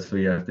 That's what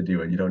you have to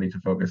do, and you don't need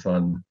to focus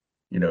on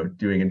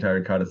doing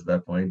entire katas at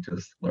that point.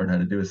 Just learn how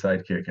to do a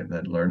side kick, and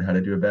then learn how to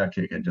do a back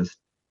kick, and just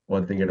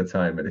one thing at a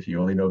time. And if you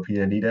only know P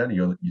and knee down,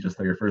 you just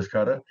know your first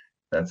kata.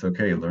 That's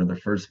okay. Learn the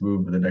first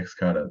move of the next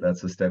kata.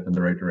 That's a step in the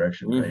right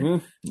direction,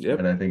 right? Yep.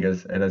 And I think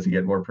as you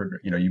get more,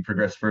 you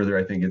progress further.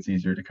 I think it's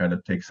easier to kind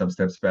of take some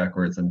steps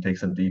backwards and take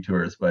some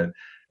detours. But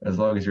as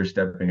long as you're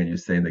stepping and you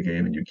stay in the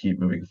game and you keep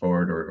moving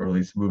forward, or at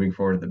least moving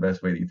forward the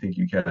best way that you think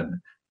you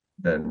can,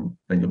 then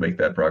you'll make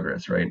that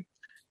progress, right?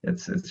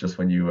 It's just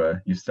when you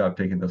stop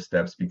taking those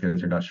steps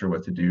because you're not sure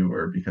what to do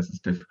or because it's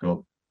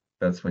difficult,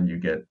 that's when you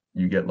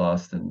get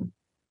lost, and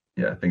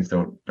yeah, things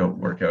don't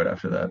work out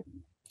after that.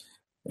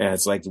 Yeah,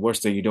 it's like the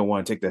worst thing. You don't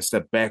want to take that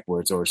step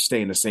backwards or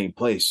stay in the same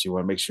place. You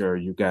want to make sure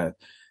you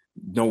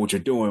know what you're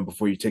doing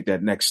before you take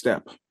that next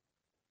step.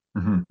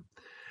 Hmm.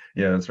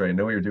 Yeah, that's right.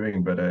 Know what you're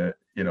doing, but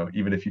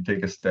even if you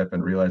take a step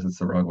and realize it's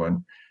the wrong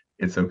one,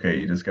 it's okay.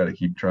 You just got to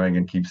keep trying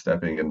and keep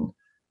stepping. And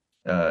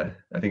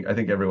I think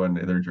everyone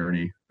in their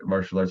journey,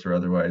 martial arts or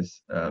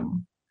otherwise,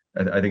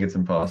 I think it's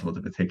impossible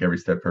to take every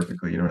step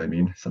perfectly. You know what I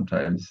mean?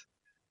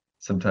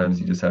 Sometimes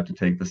you just have to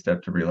take the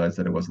step to realize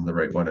that it wasn't the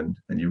right one,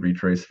 and you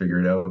retrace, figure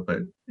it out.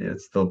 But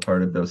it's still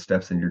part of those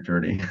steps in your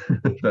journey.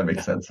 If that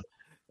makes sense.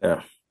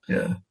 Yeah.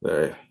 Yeah.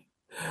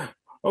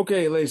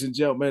 Okay, ladies and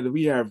gentlemen,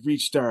 we have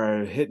reached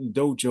our hidden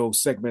dojo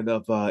segment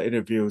of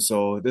interview.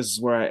 So this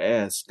is where I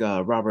ask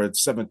Robert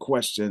 7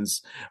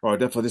 questions, or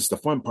definitely this is the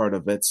fun part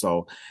of it.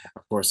 So,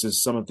 of course,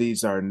 some of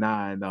these are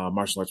non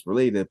martial arts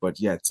related, but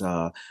yet,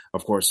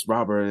 of course,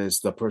 Robert is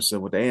the person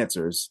with the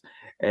answers.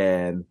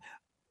 And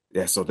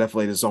yeah, so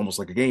definitely this is almost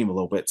like a game a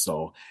little bit.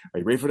 So, are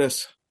you ready for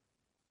this?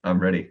 I'm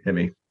ready. Hit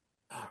me.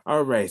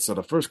 All right. So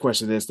the first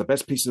question is the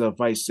best piece of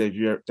advice that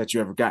you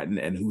ever gotten,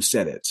 and who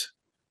said it?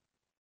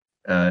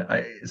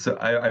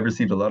 I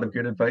received a lot of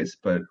good advice,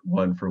 but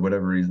one for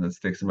whatever reason that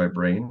sticks in my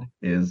brain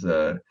is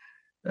a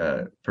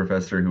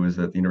professor who was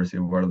at the University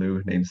of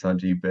Waterloo named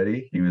Sanjeev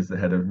Bedi. He was the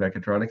head of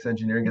mechatronics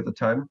engineering at the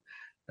time.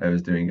 I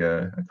was doing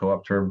a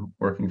co-op term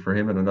working for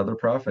him and another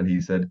prof, and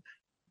he said,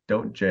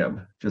 "Don't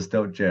jam. Just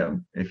don't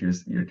jam. If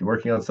you're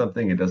working on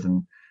something, it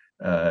doesn't,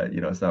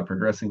 it's not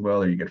progressing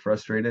well, or you get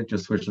frustrated,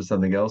 just switch to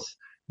something else,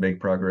 make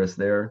progress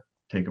there,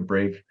 take a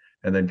break."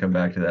 and then come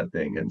back to that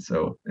thing. And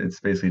so it's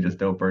basically just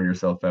don't burn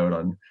yourself out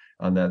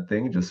on that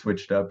thing. Just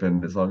switch it up,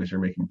 and as long as you're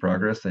making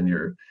progress and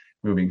you're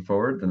moving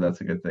forward, then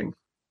that's a good thing.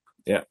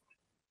 Yeah.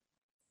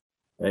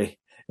 Hey,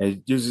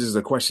 and usually this is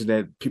a question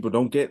that people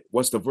don't get.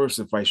 What's the worst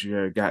advice you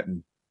ever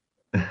gotten?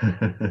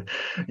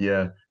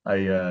 Yeah,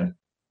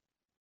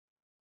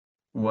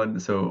 one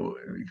so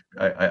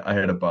I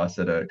had a boss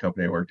at a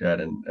company I worked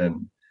at,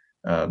 and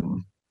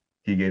um,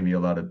 he gave me a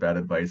lot of bad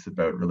advice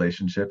about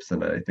relationships,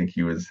 and I think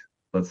he was,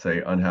 let's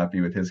say,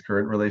 unhappy with his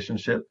current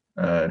relationship.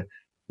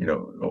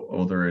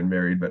 Older and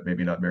married, but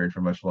maybe not married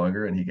for much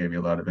longer, and he gave me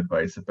a lot of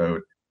advice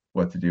about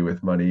what to do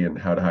with money and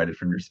how to hide it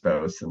from your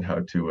spouse and how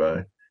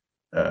to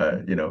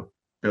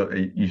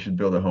you should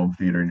build a home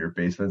theater in your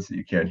basement so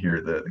you can't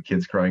hear the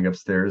kids crying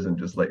upstairs and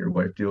just let your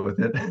wife deal with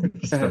it,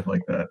 stuff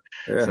like that.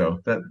 Yeah. So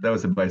that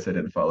was advice I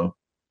didn't follow.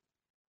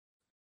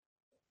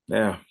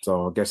 Yeah.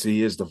 So I guess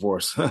he is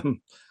divorced.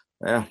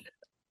 Yeah.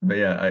 But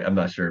yeah, I'm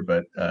not sure,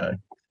 but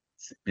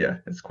yeah,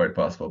 it's quite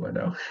possible by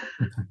now.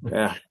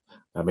 Yeah.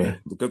 I mean,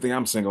 the good thing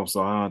I'm single,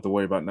 so I don't have to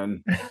worry about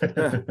nothing.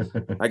 Yeah.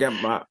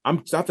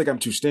 I think I'm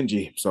too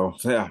stingy. So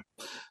yeah.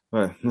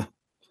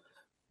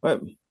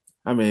 But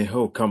I mean,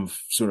 he'll come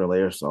sooner or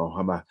later, so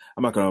I'm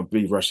not gonna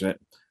be rushing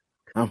it.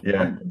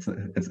 Yeah,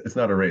 it's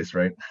not a race,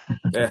 right?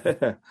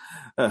 Yeah.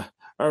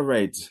 All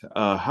right.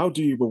 How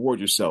do you reward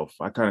yourself?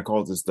 I kind of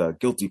call this the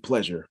guilty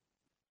pleasure.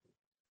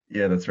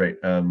 Yeah, that's right.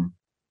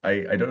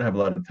 I don't have a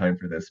lot of time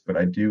for this, but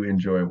I do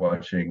enjoy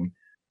watching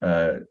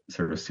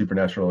sort of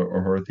supernatural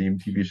or horror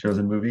themed TV shows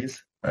and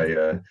movies.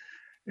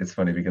 It's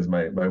funny because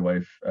my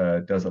wife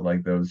doesn't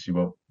like those. She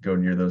won't go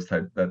near those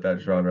that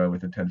genre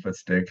with a 10-foot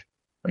stick.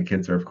 My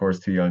kids are of course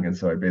too young, and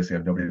so I basically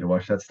have nobody to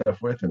watch that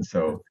stuff with. And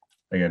so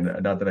again,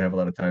 not that I have a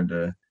lot of time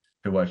to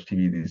watch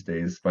TV these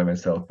days by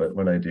myself, but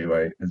when I do,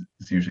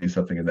 it's usually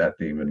something in that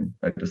theme, and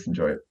I just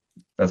enjoy it.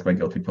 That's my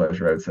guilty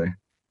pleasure, I would say.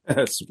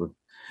 Super,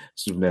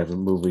 supernatural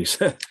movies.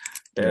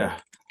 Yeah.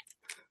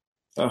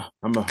 Yeah.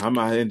 I'm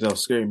not into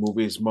scary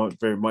movies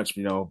very much.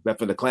 That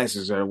for the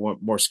classics are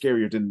more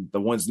scarier than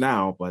the ones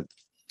now. But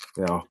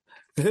you know,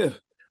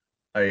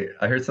 I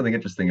heard something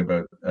interesting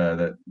about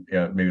that.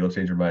 Yeah, maybe it'll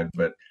change your mind,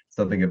 but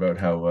something about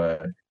how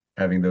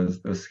having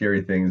those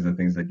scary things, the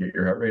things that get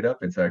your heart rate up,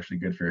 it's actually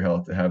good for your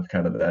health to have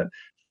kind of that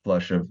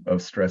flush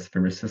of stress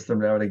from your system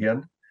now and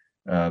again.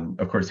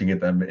 Of course, you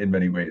get them in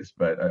many ways,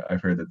 but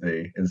I've heard that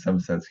they, in some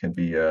sense, can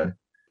be.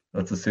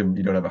 Let's assume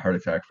you don't have a heart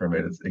attack from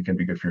it. It can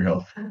be good for your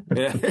health.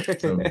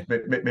 So yeah.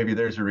 maybe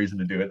there's a reason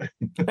to do it.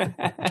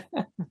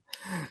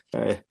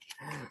 Hey,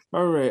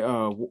 all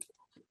right.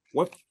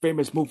 What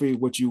famous movie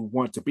would you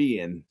want to be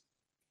in?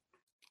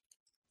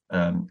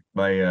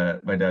 My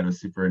dad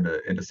was super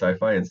into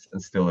sci-fi and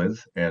still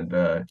is, and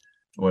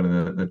one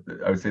of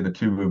the I would say the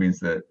two movies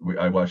that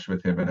I watched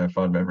with him and have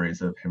fond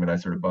memories of him and I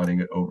sort of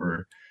bonding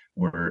over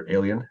were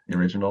Alien, the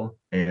original,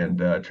 and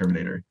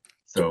Terminator.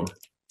 So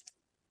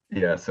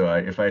yeah, so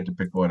if I had to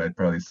pick one, I'd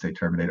probably say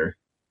Terminator.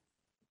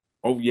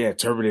 Oh yeah,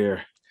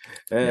 Terminator.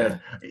 Yeah,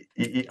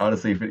 Yeah.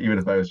 honestly, even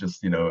if I was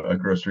just a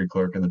grocery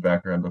clerk in the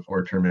background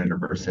before Terminator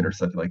burst in or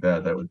something like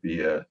that, that would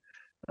be I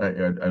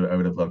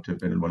would have loved to have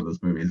been in one of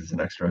those movies as an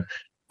extra.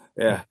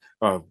 Yeah.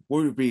 What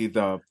would be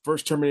the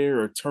first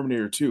Terminator or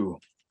Terminator 2?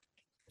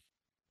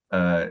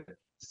 Uh,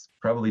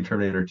 Probably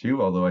Terminator 2,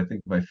 although I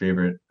think my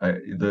favorite,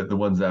 the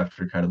ones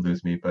after kind of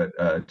lose me, but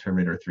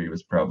Terminator 3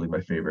 was probably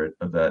my favorite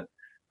of that.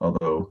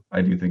 Although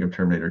I do think of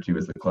Terminator 2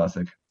 as the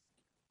classic.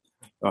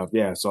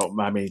 Yeah, so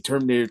I mean,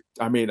 Terminator.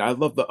 I mean, I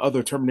love the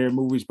other Terminator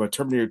movies, but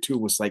Terminator 2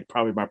 was like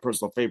probably my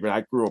personal favorite.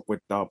 I grew up with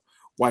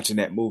watching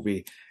that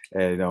movie,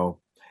 and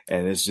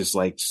and it's just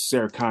like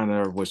Sarah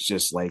Connor was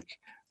just like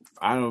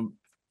I don't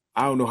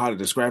I don't know how to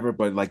describe her,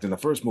 but like in the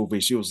first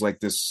movie, she was like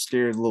this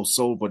scared little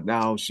soul, but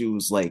now she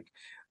was like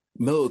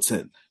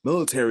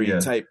military Yeah,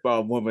 type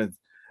woman.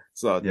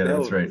 So yeah, that that's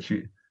was, right.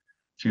 She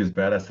was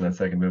badass in that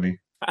second movie.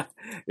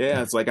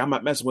 yeah, it's like I'm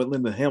not messing with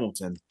Linda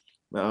Hamilton.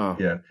 Uh,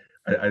 Yeah,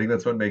 I think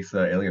that's what makes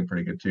Alien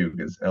pretty good too,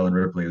 because Ellen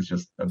Ripley is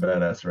just a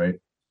badass, right?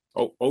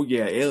 oh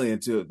yeah, Alien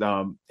too.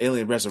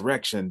 Alien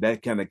Resurrection.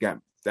 That kind of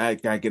got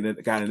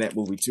in that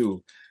movie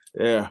too.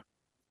 Yeah,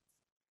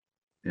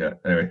 Yeah.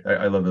 Anyway,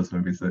 I love those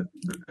movies.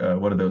 That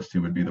one of those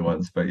two would be the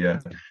ones. But yeah,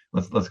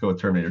 let's go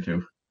with Terminator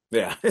 2.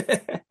 yeah.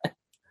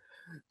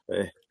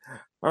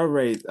 All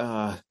right.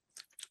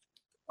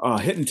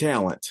 Hidden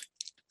talent.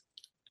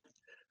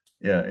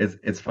 Yeah,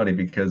 it's funny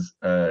because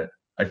I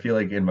feel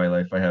like in my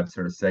life I have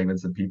sort of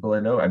segments of people I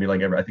know. I mean,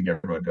 like I think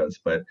everyone does,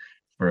 but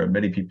for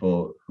many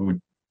people who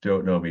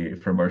don't know me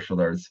from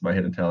martial arts, my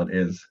hidden talent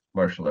is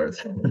martial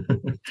arts. I'm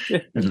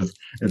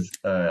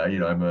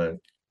a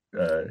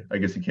I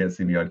guess you can't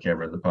see me on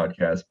camera in the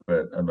podcast,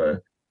 but I'm a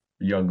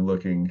young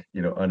looking,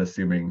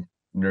 unassuming,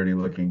 nerdy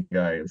looking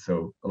guy. And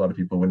so a lot of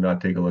people would not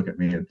take a look at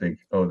me and think,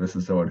 oh, this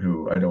is someone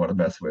who I don't want to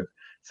mess with.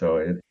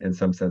 So in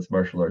some sense,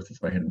 martial arts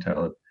is my hidden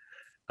talent.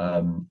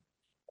 Um,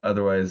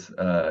 Otherwise,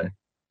 uh,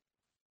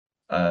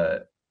 I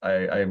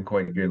am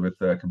quite good with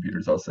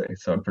computers, I'll say.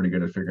 So I'm pretty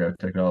good at figuring out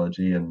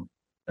technology, and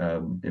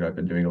I've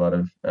been doing a lot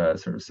of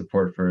sort of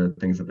support for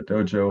things at the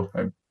dojo.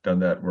 I've done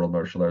that World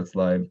Martial Arts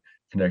Live,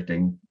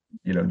 connecting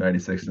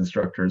 96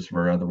 instructors from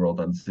around the world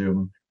on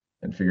Zoom,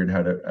 and figured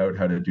out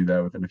how to do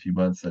that within a few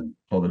months and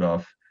pulled it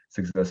off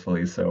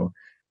successfully. So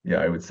yeah,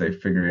 I would say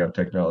figuring out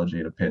technology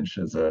in a pinch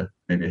is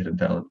maybe a hidden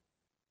talent.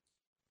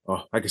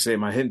 Oh, like I say,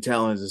 my hidden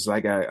talent is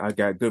like I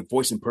got good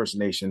voice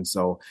impersonation.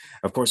 So,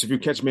 of course, if you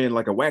catch me in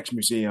like a wax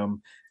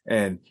museum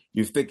and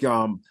you think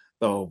the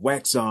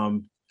wax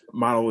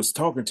model is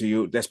talking to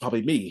you, that's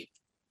probably me.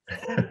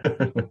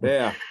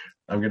 Yeah,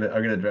 I'm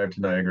gonna drive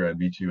to Niagara and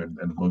meet you, and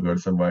we'll go to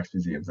some wax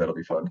museums. That'll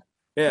be fun.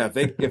 yeah.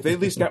 If they at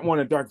least got one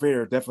of Darth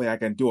Vader, definitely I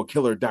can do a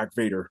killer Darth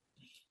Vader.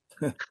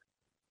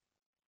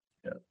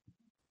 Yeah,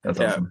 that's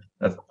Yeah, awesome.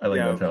 I like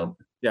yeah, that talent.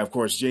 yeah. Of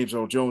course, James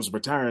Earl Jones is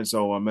retiring,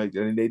 so and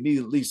they need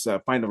at least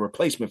find a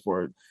replacement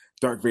for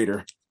Darth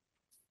Vader.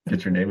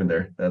 Get your name in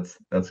there. That's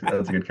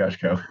a good cash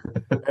cow.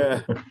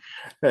 Yeah.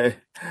 Hey,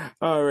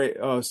 all right.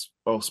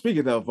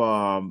 Speaking of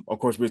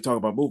course, we were talking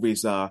about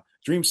movies.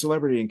 Dream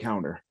celebrity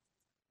encounter.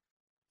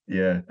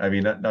 Yeah, I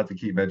mean, not to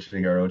keep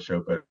mentioning our own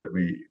show, but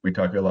we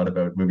talk a lot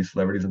about movie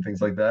celebrities and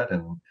things like that.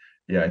 And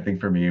yeah, I think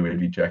for me it would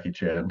be Jackie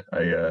Chan.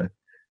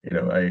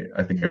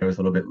 I think I was a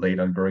little bit late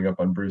on growing up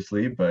on Bruce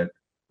Lee, but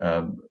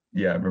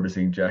yeah, I remember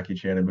seeing Jackie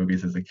Chan in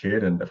movies as a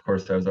kid, and of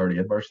course I was already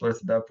in martial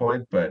arts at that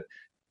point. But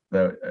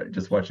that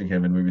just watching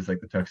him in movies like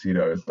The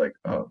Tuxedo, I was like,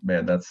 oh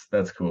man, that's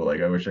cool.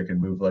 Like I wish I could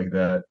move like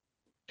that,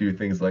 do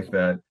things like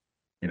that,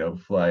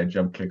 fly,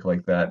 jump, kick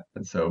like that.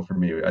 And so for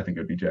me, I think it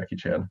would be Jackie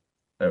Chan.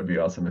 That would be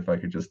awesome if I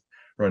could just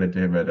run into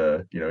him at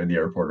in the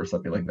airport or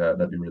something like that.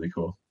 That'd be really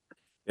cool.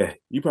 Yeah,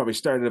 you probably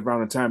started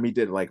around the time he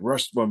did like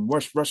Rush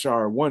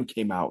Hour 1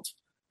 came out.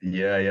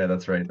 Yeah,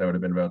 that's right. That would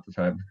have been about the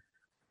time.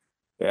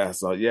 Yeah,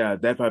 so yeah,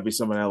 that'd probably be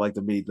someone I'd like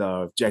to meet,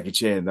 Jackie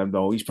Chan. I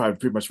know he's probably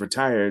pretty much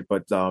retired,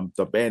 but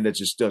the band that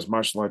just does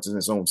martial arts in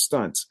his own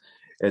stunts.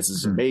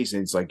 It's Mhm.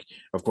 amazing. It's like,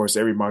 of course,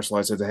 every martial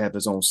artist has to have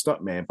his own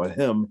stunt man, but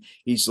him,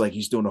 he's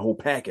doing the whole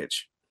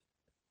package.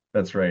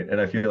 That's right. And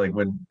I feel like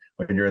when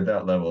you're at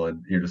that level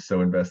and you're just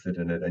so invested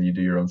in it and you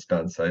do your own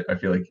stunts, I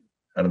feel like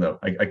I don't know.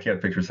 I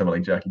can't picture someone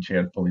like Jackie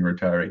Chan fully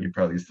retiring. He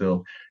probably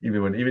still,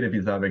 even if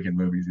he's not making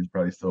movies, he's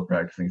probably still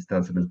practicing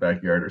stunts in his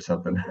backyard or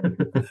something.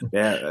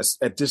 Yeah,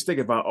 just think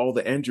about all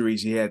the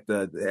injuries he had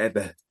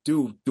to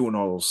do doing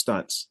all those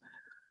stunts.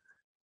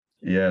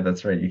 Yeah,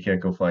 that's right. You can't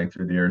go flying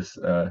through the air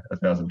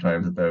 1,000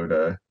 times without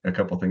a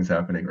couple things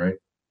happening, right?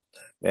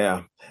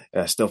 Yeah,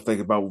 I still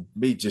think about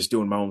me just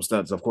doing my own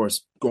stunts. Of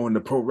course, going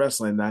to pro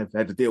wrestling, I've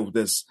had to deal with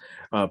this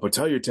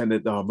patellar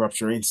tendon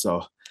rupturing.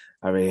 So,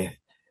 I mean,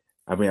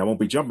 I won't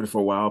be jumping for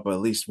a while, but at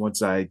least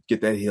once I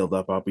get that healed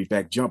up, I'll be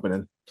back jumping.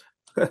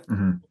 And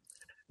Hmm.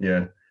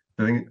 Yeah,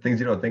 things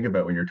you don't think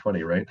about when you're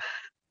 20, right?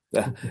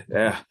 yeah,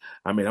 yeah,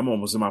 I mean, I'm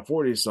almost in my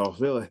 40s, so I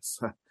feel it's.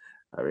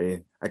 I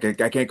mean, I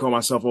can't call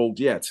myself old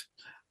yet.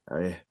 I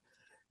mean,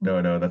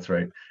 No, that's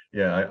right.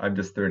 Yeah, I'm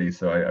just 30,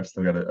 so I've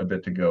still got a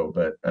bit to go.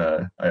 But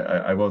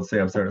I won't say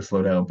I'm starting to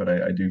slow down, but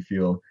I do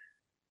feel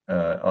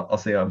I'll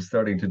say I'm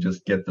starting to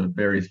just get the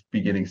very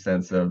beginning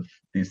sense of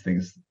these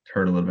things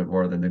hurt a little bit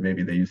more than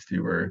maybe they used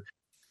to, where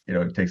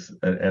it takes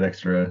an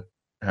extra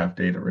half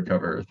day to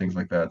recover, or things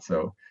like that.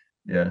 So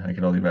yeah, I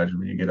can only imagine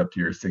when you get up to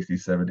your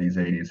 60s, 70s,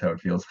 80s, how it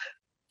feels.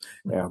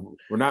 yeah,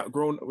 we're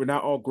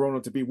not all grown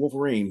up to be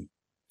Wolverine.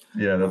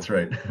 Yeah, Uh, that's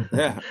right.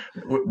 yeah,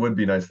 Would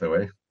be nice though,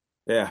 eh?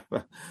 yeah.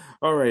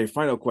 All right,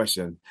 final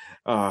question.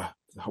 Uh,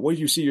 where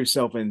do you see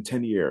yourself in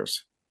 10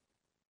 years?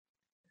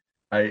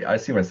 I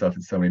see myself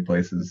in so many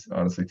places,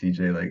 honestly,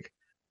 TJ. Like,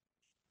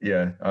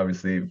 yeah,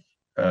 obviously,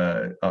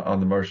 on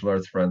the martial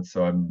arts front.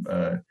 So I'm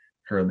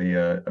currently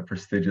a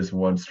prestigious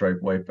one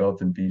stripe white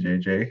belt in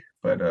BJJ,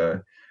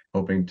 but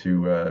hoping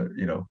to,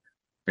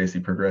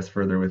 basically progress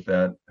further with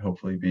that.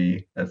 Hopefully,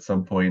 be at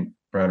some point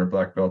brown or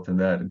black belt in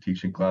that and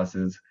teaching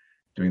classes,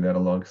 doing that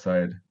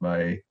alongside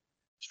my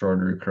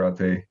Shorin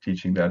karate,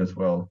 teaching that as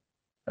well.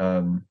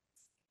 Um,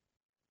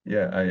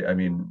 yeah, I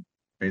mean,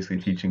 basically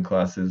teaching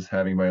classes,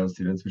 having my own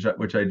students,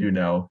 which I do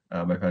now.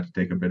 I've had to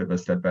take a bit of a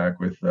step back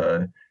with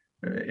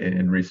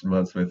in recent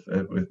months with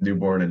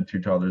newborn and two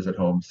toddlers at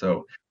home,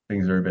 so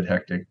things are a bit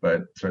hectic.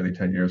 But certainly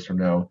 10 years from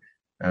now,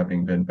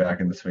 having been back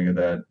in the swing of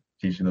that,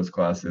 teaching those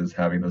classes,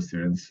 having those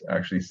students,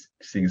 actually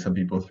seeing some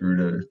people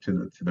through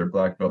to their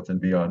black belt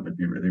and beyond would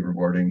be really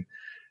rewarding.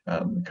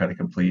 Kind of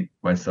complete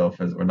myself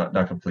as, or not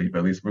complete, but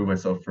at least move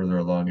myself further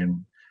along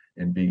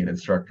in being an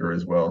instructor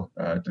as well,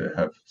 to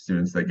have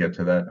students that get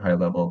to that high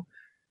level.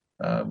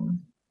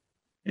 Um,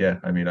 yeah,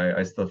 I mean,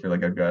 I still feel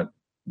like I've got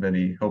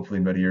hopefully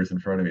many years in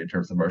front of me in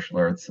terms of martial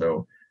arts.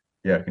 So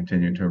yeah,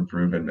 continuing to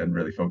improve and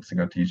really focusing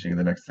on teaching in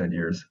the next 10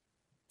 years.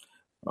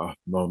 Well,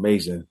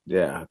 amazing.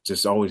 Yeah,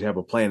 just always have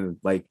a plan,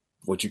 like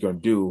what you're gonna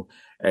do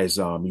as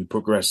you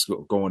progress,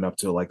 going up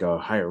to like a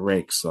higher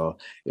rank. So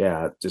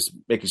yeah, just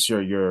making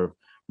sure your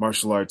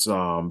martial arts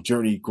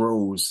journey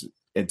grows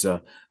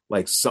into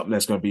like something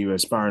that's gonna be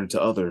inspiring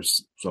to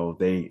others, so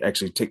they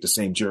actually take the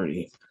same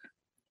journey.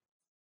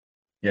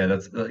 Yeah,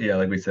 that's yeah,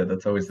 like we said,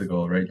 that's always the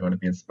goal, right? You want to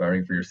be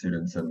inspiring for your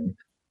students, and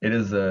it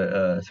is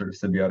a sort of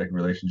symbiotic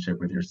relationship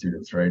with your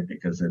students, right?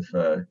 Because if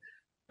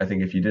I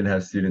think if you didn't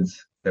have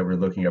students that were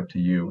looking up to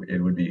you, it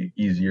would be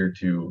easier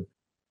to,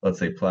 let's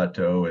say,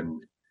 plateau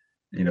and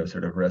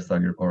sort of rest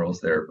on your laurels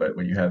there. But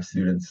when you have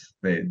students,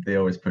 they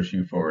always push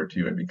you forward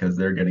too, and because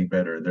they're getting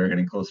better, they're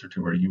getting closer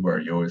to where you are.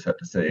 You always have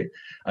to say,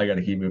 I got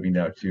to keep moving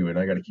now too, and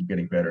I got to keep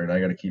getting better, and I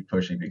got to keep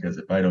pushing, because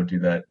if I don't do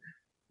that,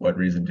 what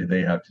reason do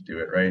they have to do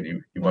it, right?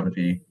 You want to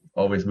be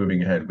always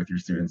moving ahead with your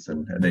students,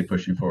 and they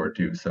push you forward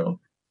too. So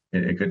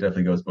it could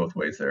definitely goes both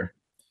ways there.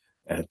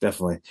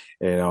 Definitely.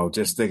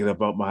 Just thinking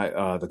about my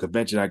the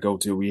convention I go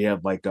to, we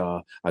have like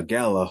a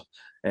gala,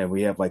 and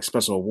we have like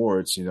special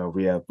awards.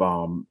 We have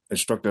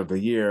instructor of the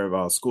year,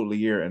 school of the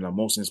year, and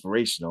most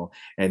inspirational.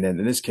 And then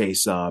in this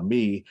case,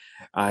 me,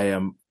 I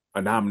am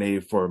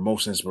nominated for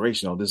most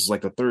inspirational. This is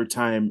like the third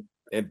time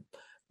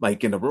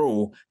like in a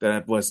row that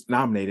I was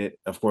nominated.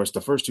 Of course,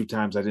 the first two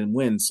times I didn't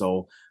win,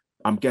 so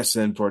I'm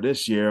guessing for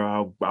this year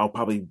I'll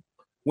probably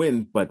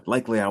win, but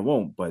likely I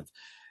won't. But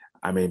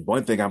I mean,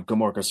 one thing I'm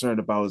more concerned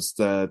about is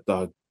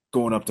the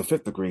going up to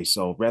fifth degree.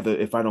 So rather,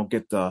 if I don't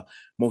get the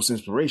most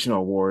inspirational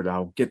award,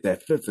 I'll get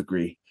that fifth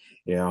degree.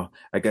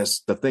 I guess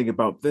the thing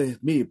about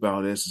me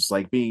about this is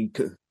like being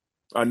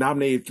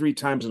nominated three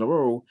times in a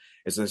row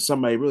is that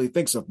somebody really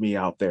thinks of me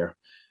out there,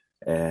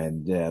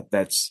 and yeah,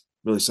 that's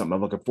really something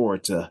I'm looking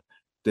forward to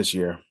this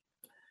year.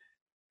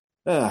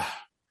 Uh,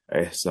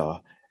 so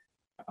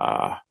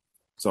uh,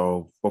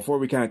 so before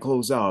we kind of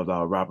close out,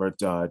 Robert,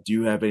 do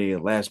you have any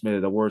last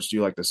minute words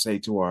you like to say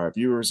to our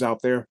viewers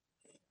out there?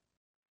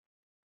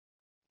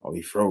 Oh,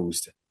 he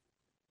froze.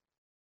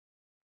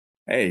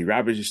 Hey,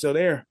 Robert, you still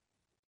there?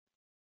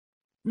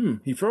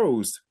 He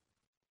froze.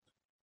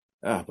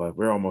 But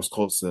we're almost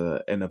close to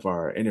the end of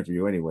our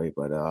interview anyway.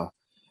 But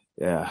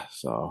yeah.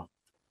 So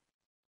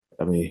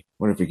I mean,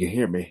 wonder if you can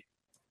hear me.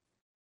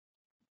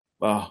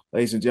 Well,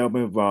 ladies and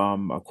gentlemen,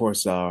 of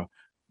course,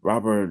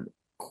 Robert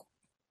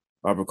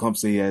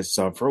Chlumsky has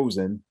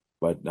frozen,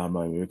 but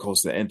we're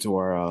close to the end to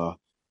our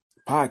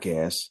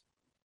podcast.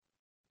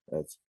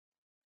 That's,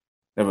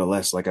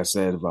 nevertheless, like I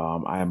said,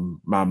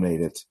 I'm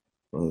nominated.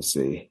 Let's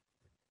see.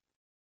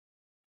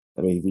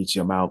 Let me reach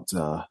him out.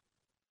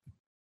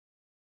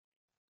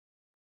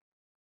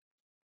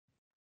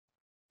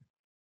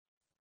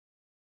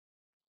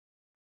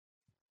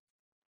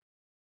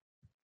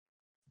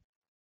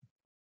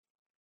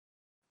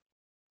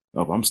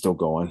 Oh, I'm still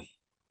going.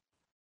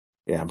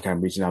 Yeah, I'm kind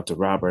of reaching out to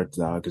Robert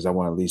because I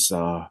want to at least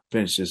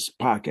finish this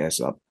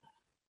podcast up.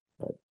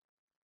 But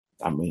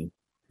I mean,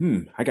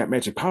 I got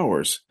magic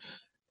powers.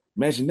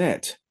 Imagine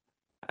that.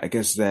 I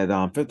guess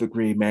that fifth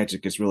degree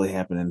magic is really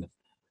happening.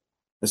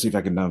 Let's see if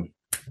I can.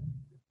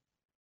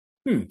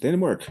 Didn't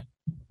work.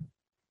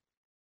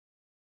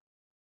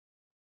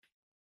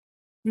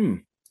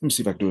 Let me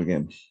see if I can do it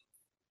again.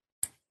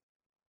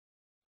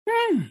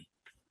 Hmm.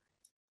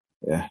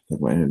 Yeah, I think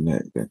my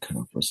internet got cut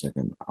off for a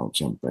second. I'll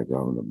jump back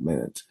on in a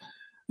minute.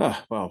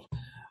 Well,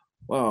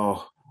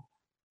 well,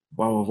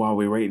 while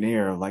we're waiting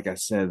here, like I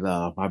said,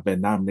 I've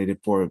been nominated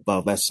for.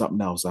 That's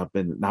something else. I've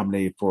been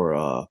nominated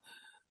for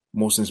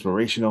most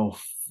inspirational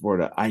for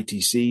the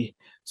ITC.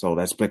 So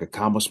that's a big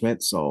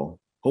accomplishment. So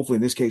hopefully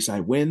in this case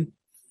I win.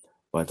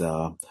 But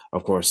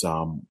of course,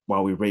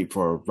 while we wait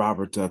for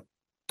Robert to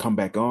come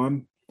back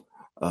on,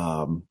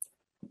 um,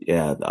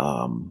 yeah,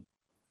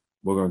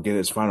 we're gonna get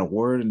his final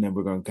word, and then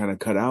we're gonna kind of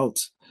cut out.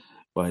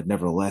 But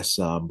nevertheless,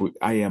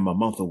 I am a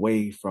month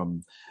away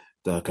from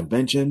the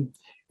convention,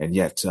 and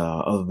yet,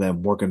 other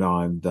than working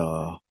on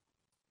the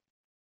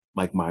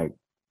like my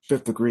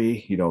fifth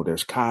degree,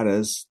 there's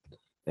katas,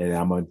 and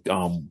I'm gonna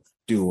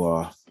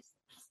do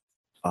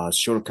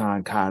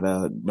Shotokan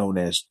kata known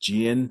as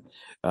Jin,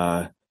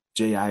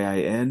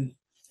 Jin,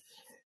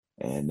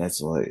 and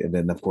that's like, and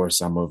then of course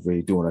I'm gonna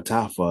be doing a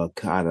Tafa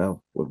kata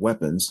with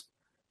weapons,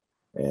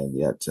 and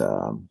yet,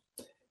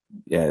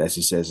 yeah, as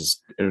he says,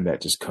 his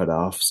internet just cut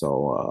off.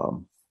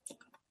 So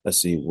let's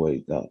see what,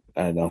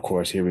 and of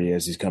course here he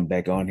is. He's come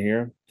back on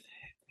here,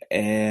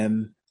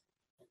 and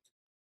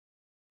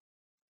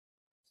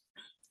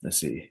let's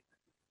see.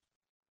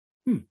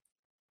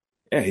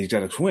 Yeah, he's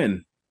got a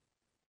twin.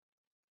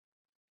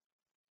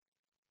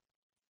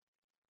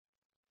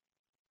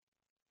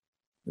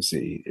 Let's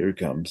see. Here it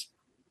comes.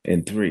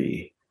 In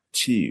three,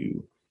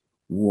 two,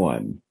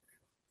 one.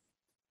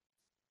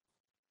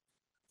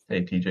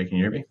 Hey, TJ, can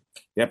you hear me?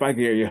 Yep, I can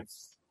hear you.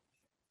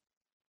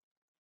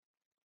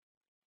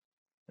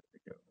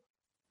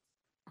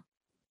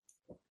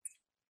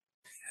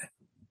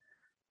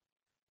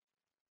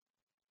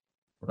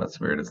 Well, that's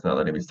weird. It's not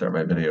letting me start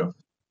my video.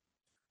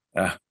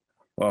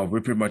 Well,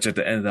 we're pretty much at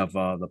the end of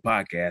the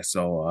podcast.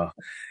 So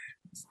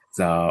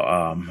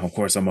of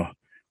course, I'm gonna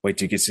wait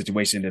to get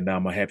situation, and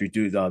I'm gonna have you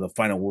do the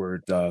final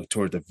word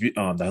toward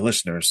the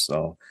listeners.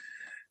 So,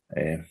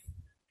 and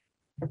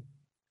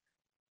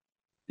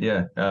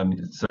Yeah.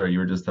 Sorry, you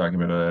were just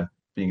talking about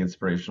being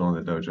inspirational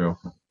in the dojo.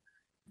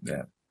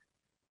 yeah,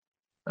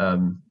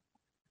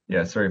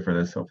 Yeah. Sorry for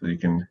this. Hopefully, you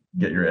can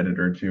get your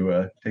editor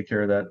to take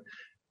care of that.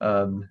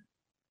 Um,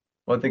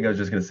 One thing I was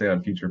just going to say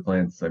on future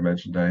plans, I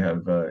mentioned I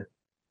have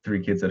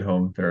 3 kids at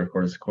home. They're, of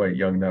course, quite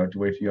young now,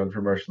 way too young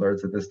for martial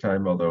arts at this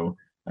time, although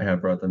I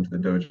have brought them to the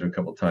dojo a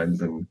couple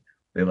times and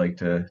they like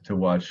to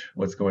watch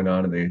what's going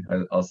on.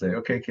 And I'll say,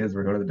 okay, kids,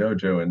 we're going to the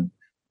dojo. And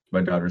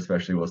my daughter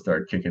especially will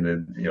start kicking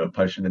and,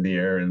 punching in the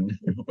air and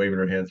waving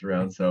her hands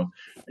around. So,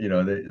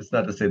 it's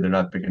not to say they're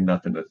not picking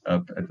nothing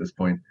up at this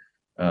point.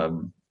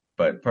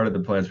 But part of the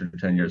plans for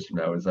 10 years from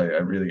now is I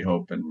really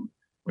hope, and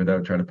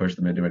without trying to push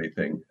them into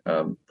anything,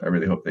 I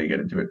really hope they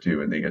get into it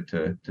too, and they get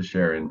to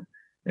share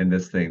in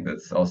this thing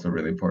that's also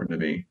really important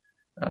to me.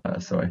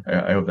 So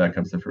I hope that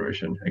comes to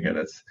fruition. Again,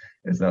 it's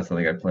not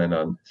something I plan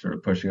on sort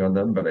of pushing on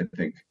them, but I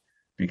think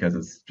because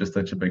it's just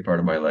such a big part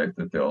of my life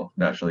that they'll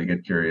naturally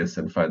get curious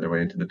and find their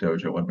way into the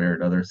dojo one way or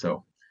another.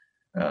 So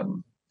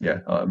yeah,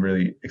 I'm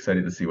really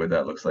excited to see what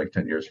that looks like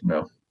 10 years from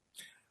now.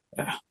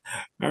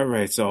 All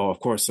right. So of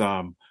course,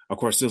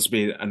 this will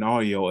be an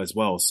audio as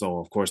well. So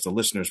of course, the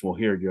listeners will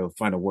hear your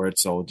final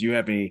words. So do you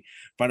have any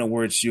final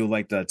words you'd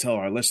like to tell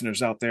our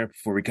listeners out there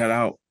before we cut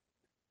out?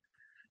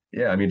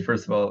 Yeah, I mean,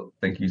 first of all,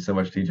 thank you so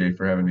much, TJ,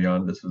 for having me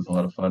on. This was a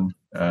lot of fun.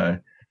 As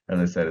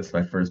I said, it's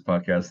my first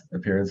podcast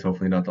appearance,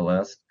 hopefully not the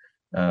last.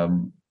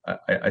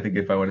 I think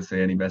if I want to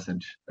say any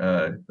message,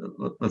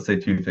 let's say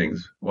 2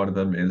 things. One of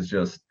them is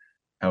just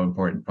how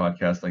important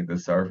podcasts like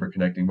this are for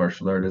connecting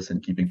martial artists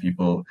and keeping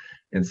people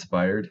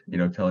inspired,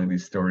 telling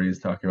these stories,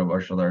 talking about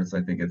martial arts.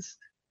 I think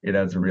it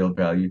adds a real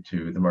value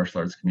to the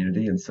martial arts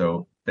community. And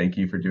so thank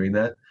you for doing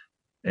that.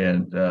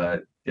 And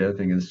the other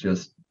thing is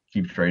just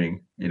keep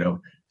training,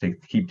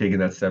 keep taking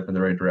that step in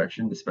the right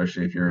direction,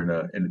 especially if you're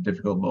in a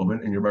difficult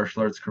moment in your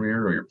martial arts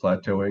career, or you're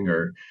plateauing,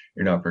 or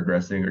you're not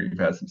progressing, or you've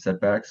had some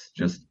setbacks.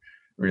 Just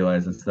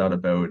realize it's not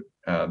about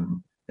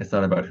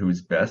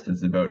who's best,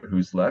 it's about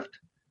who's left.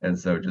 And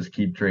so just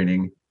keep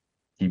training,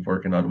 keep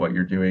working on what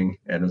you're doing,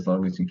 and as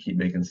long as you keep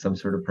making some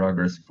sort of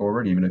progress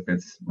forward, even if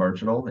it's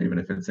marginal, even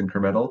if it's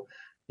incremental.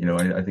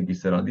 I think you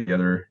said on the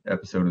other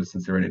episode of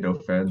Sincerity No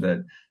Fan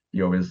that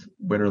you always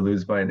win or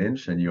lose by an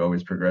inch, and you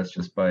always progress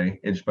just by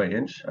inch.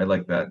 I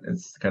like that.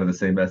 It's kind of the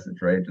same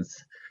message, right?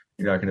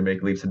 You're not going to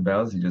make leaps and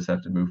bounds. You just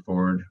have to move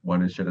forward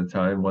 1 inch at a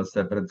time, 1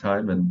 step at a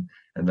time, and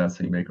that's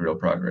how you make real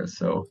progress.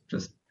 So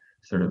just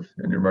sort of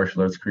in your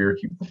martial arts career,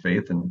 keep the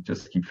faith and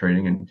just keep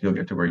training, and you'll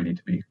get to where you need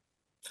to be.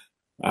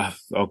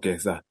 Okay,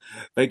 so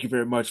thank you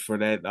very much for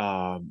that,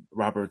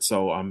 Robert.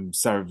 So I'm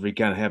sorry we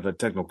kind of have a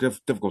technical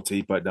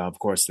difficulty, but of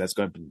course that's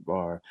going to be,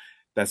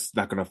 that's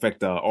not going to affect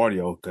the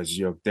audio because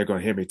they're going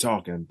to hear me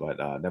talking. But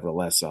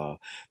nevertheless,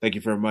 thank you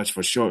very much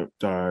for taking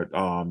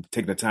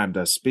the time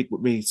to speak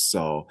with me.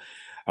 So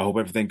I hope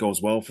everything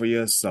goes well for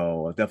you.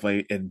 So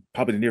definitely, in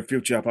probably the near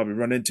future, I'll probably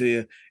run into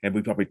you and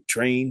we probably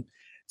train.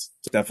 So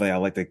definitely, I'd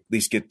like to at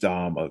least get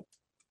at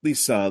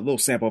least a little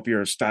sample of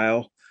your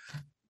style.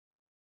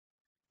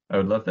 I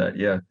would love that.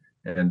 Yeah.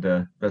 And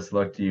best of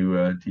luck to you,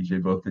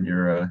 TJ, both in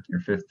your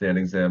 5th stand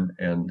exam.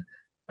 And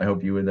I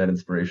hope you win that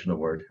inspiration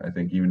award. I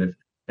think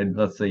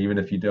let's say even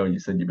if you don't, you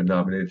said you've been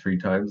nominated 3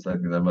 times. I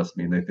think that must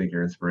mean they think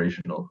you're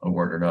inspirational,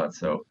 award or not.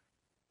 So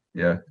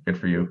yeah, good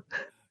for you.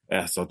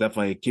 Yeah. So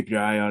definitely keep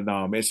your eye on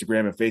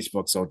Instagram and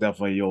Facebook. So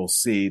definitely you'll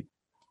see.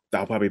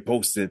 I'll probably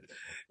post it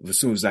as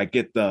soon as I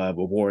get the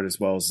award as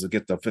well as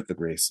get the 5th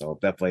degree. So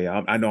definitely,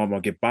 I know I'm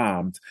going to get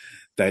bombed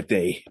that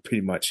day,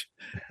 pretty much.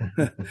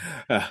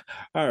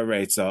 All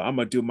right. So I'm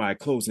going to do my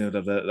closing of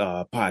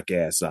the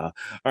podcast. All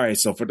right.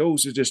 So for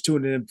those who just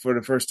tuning in for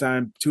the first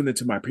time, tune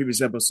into my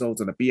previous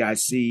episodes on the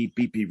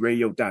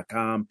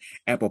BICBPRadio.com,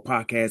 Apple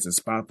Podcasts, and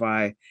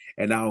Spotify.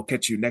 And I'll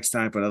catch you next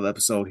time for another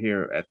episode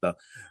here at the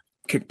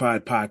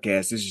Kickpod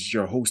Podcast. This is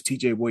your host,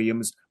 TJ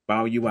Williams.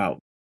 Bow you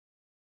out.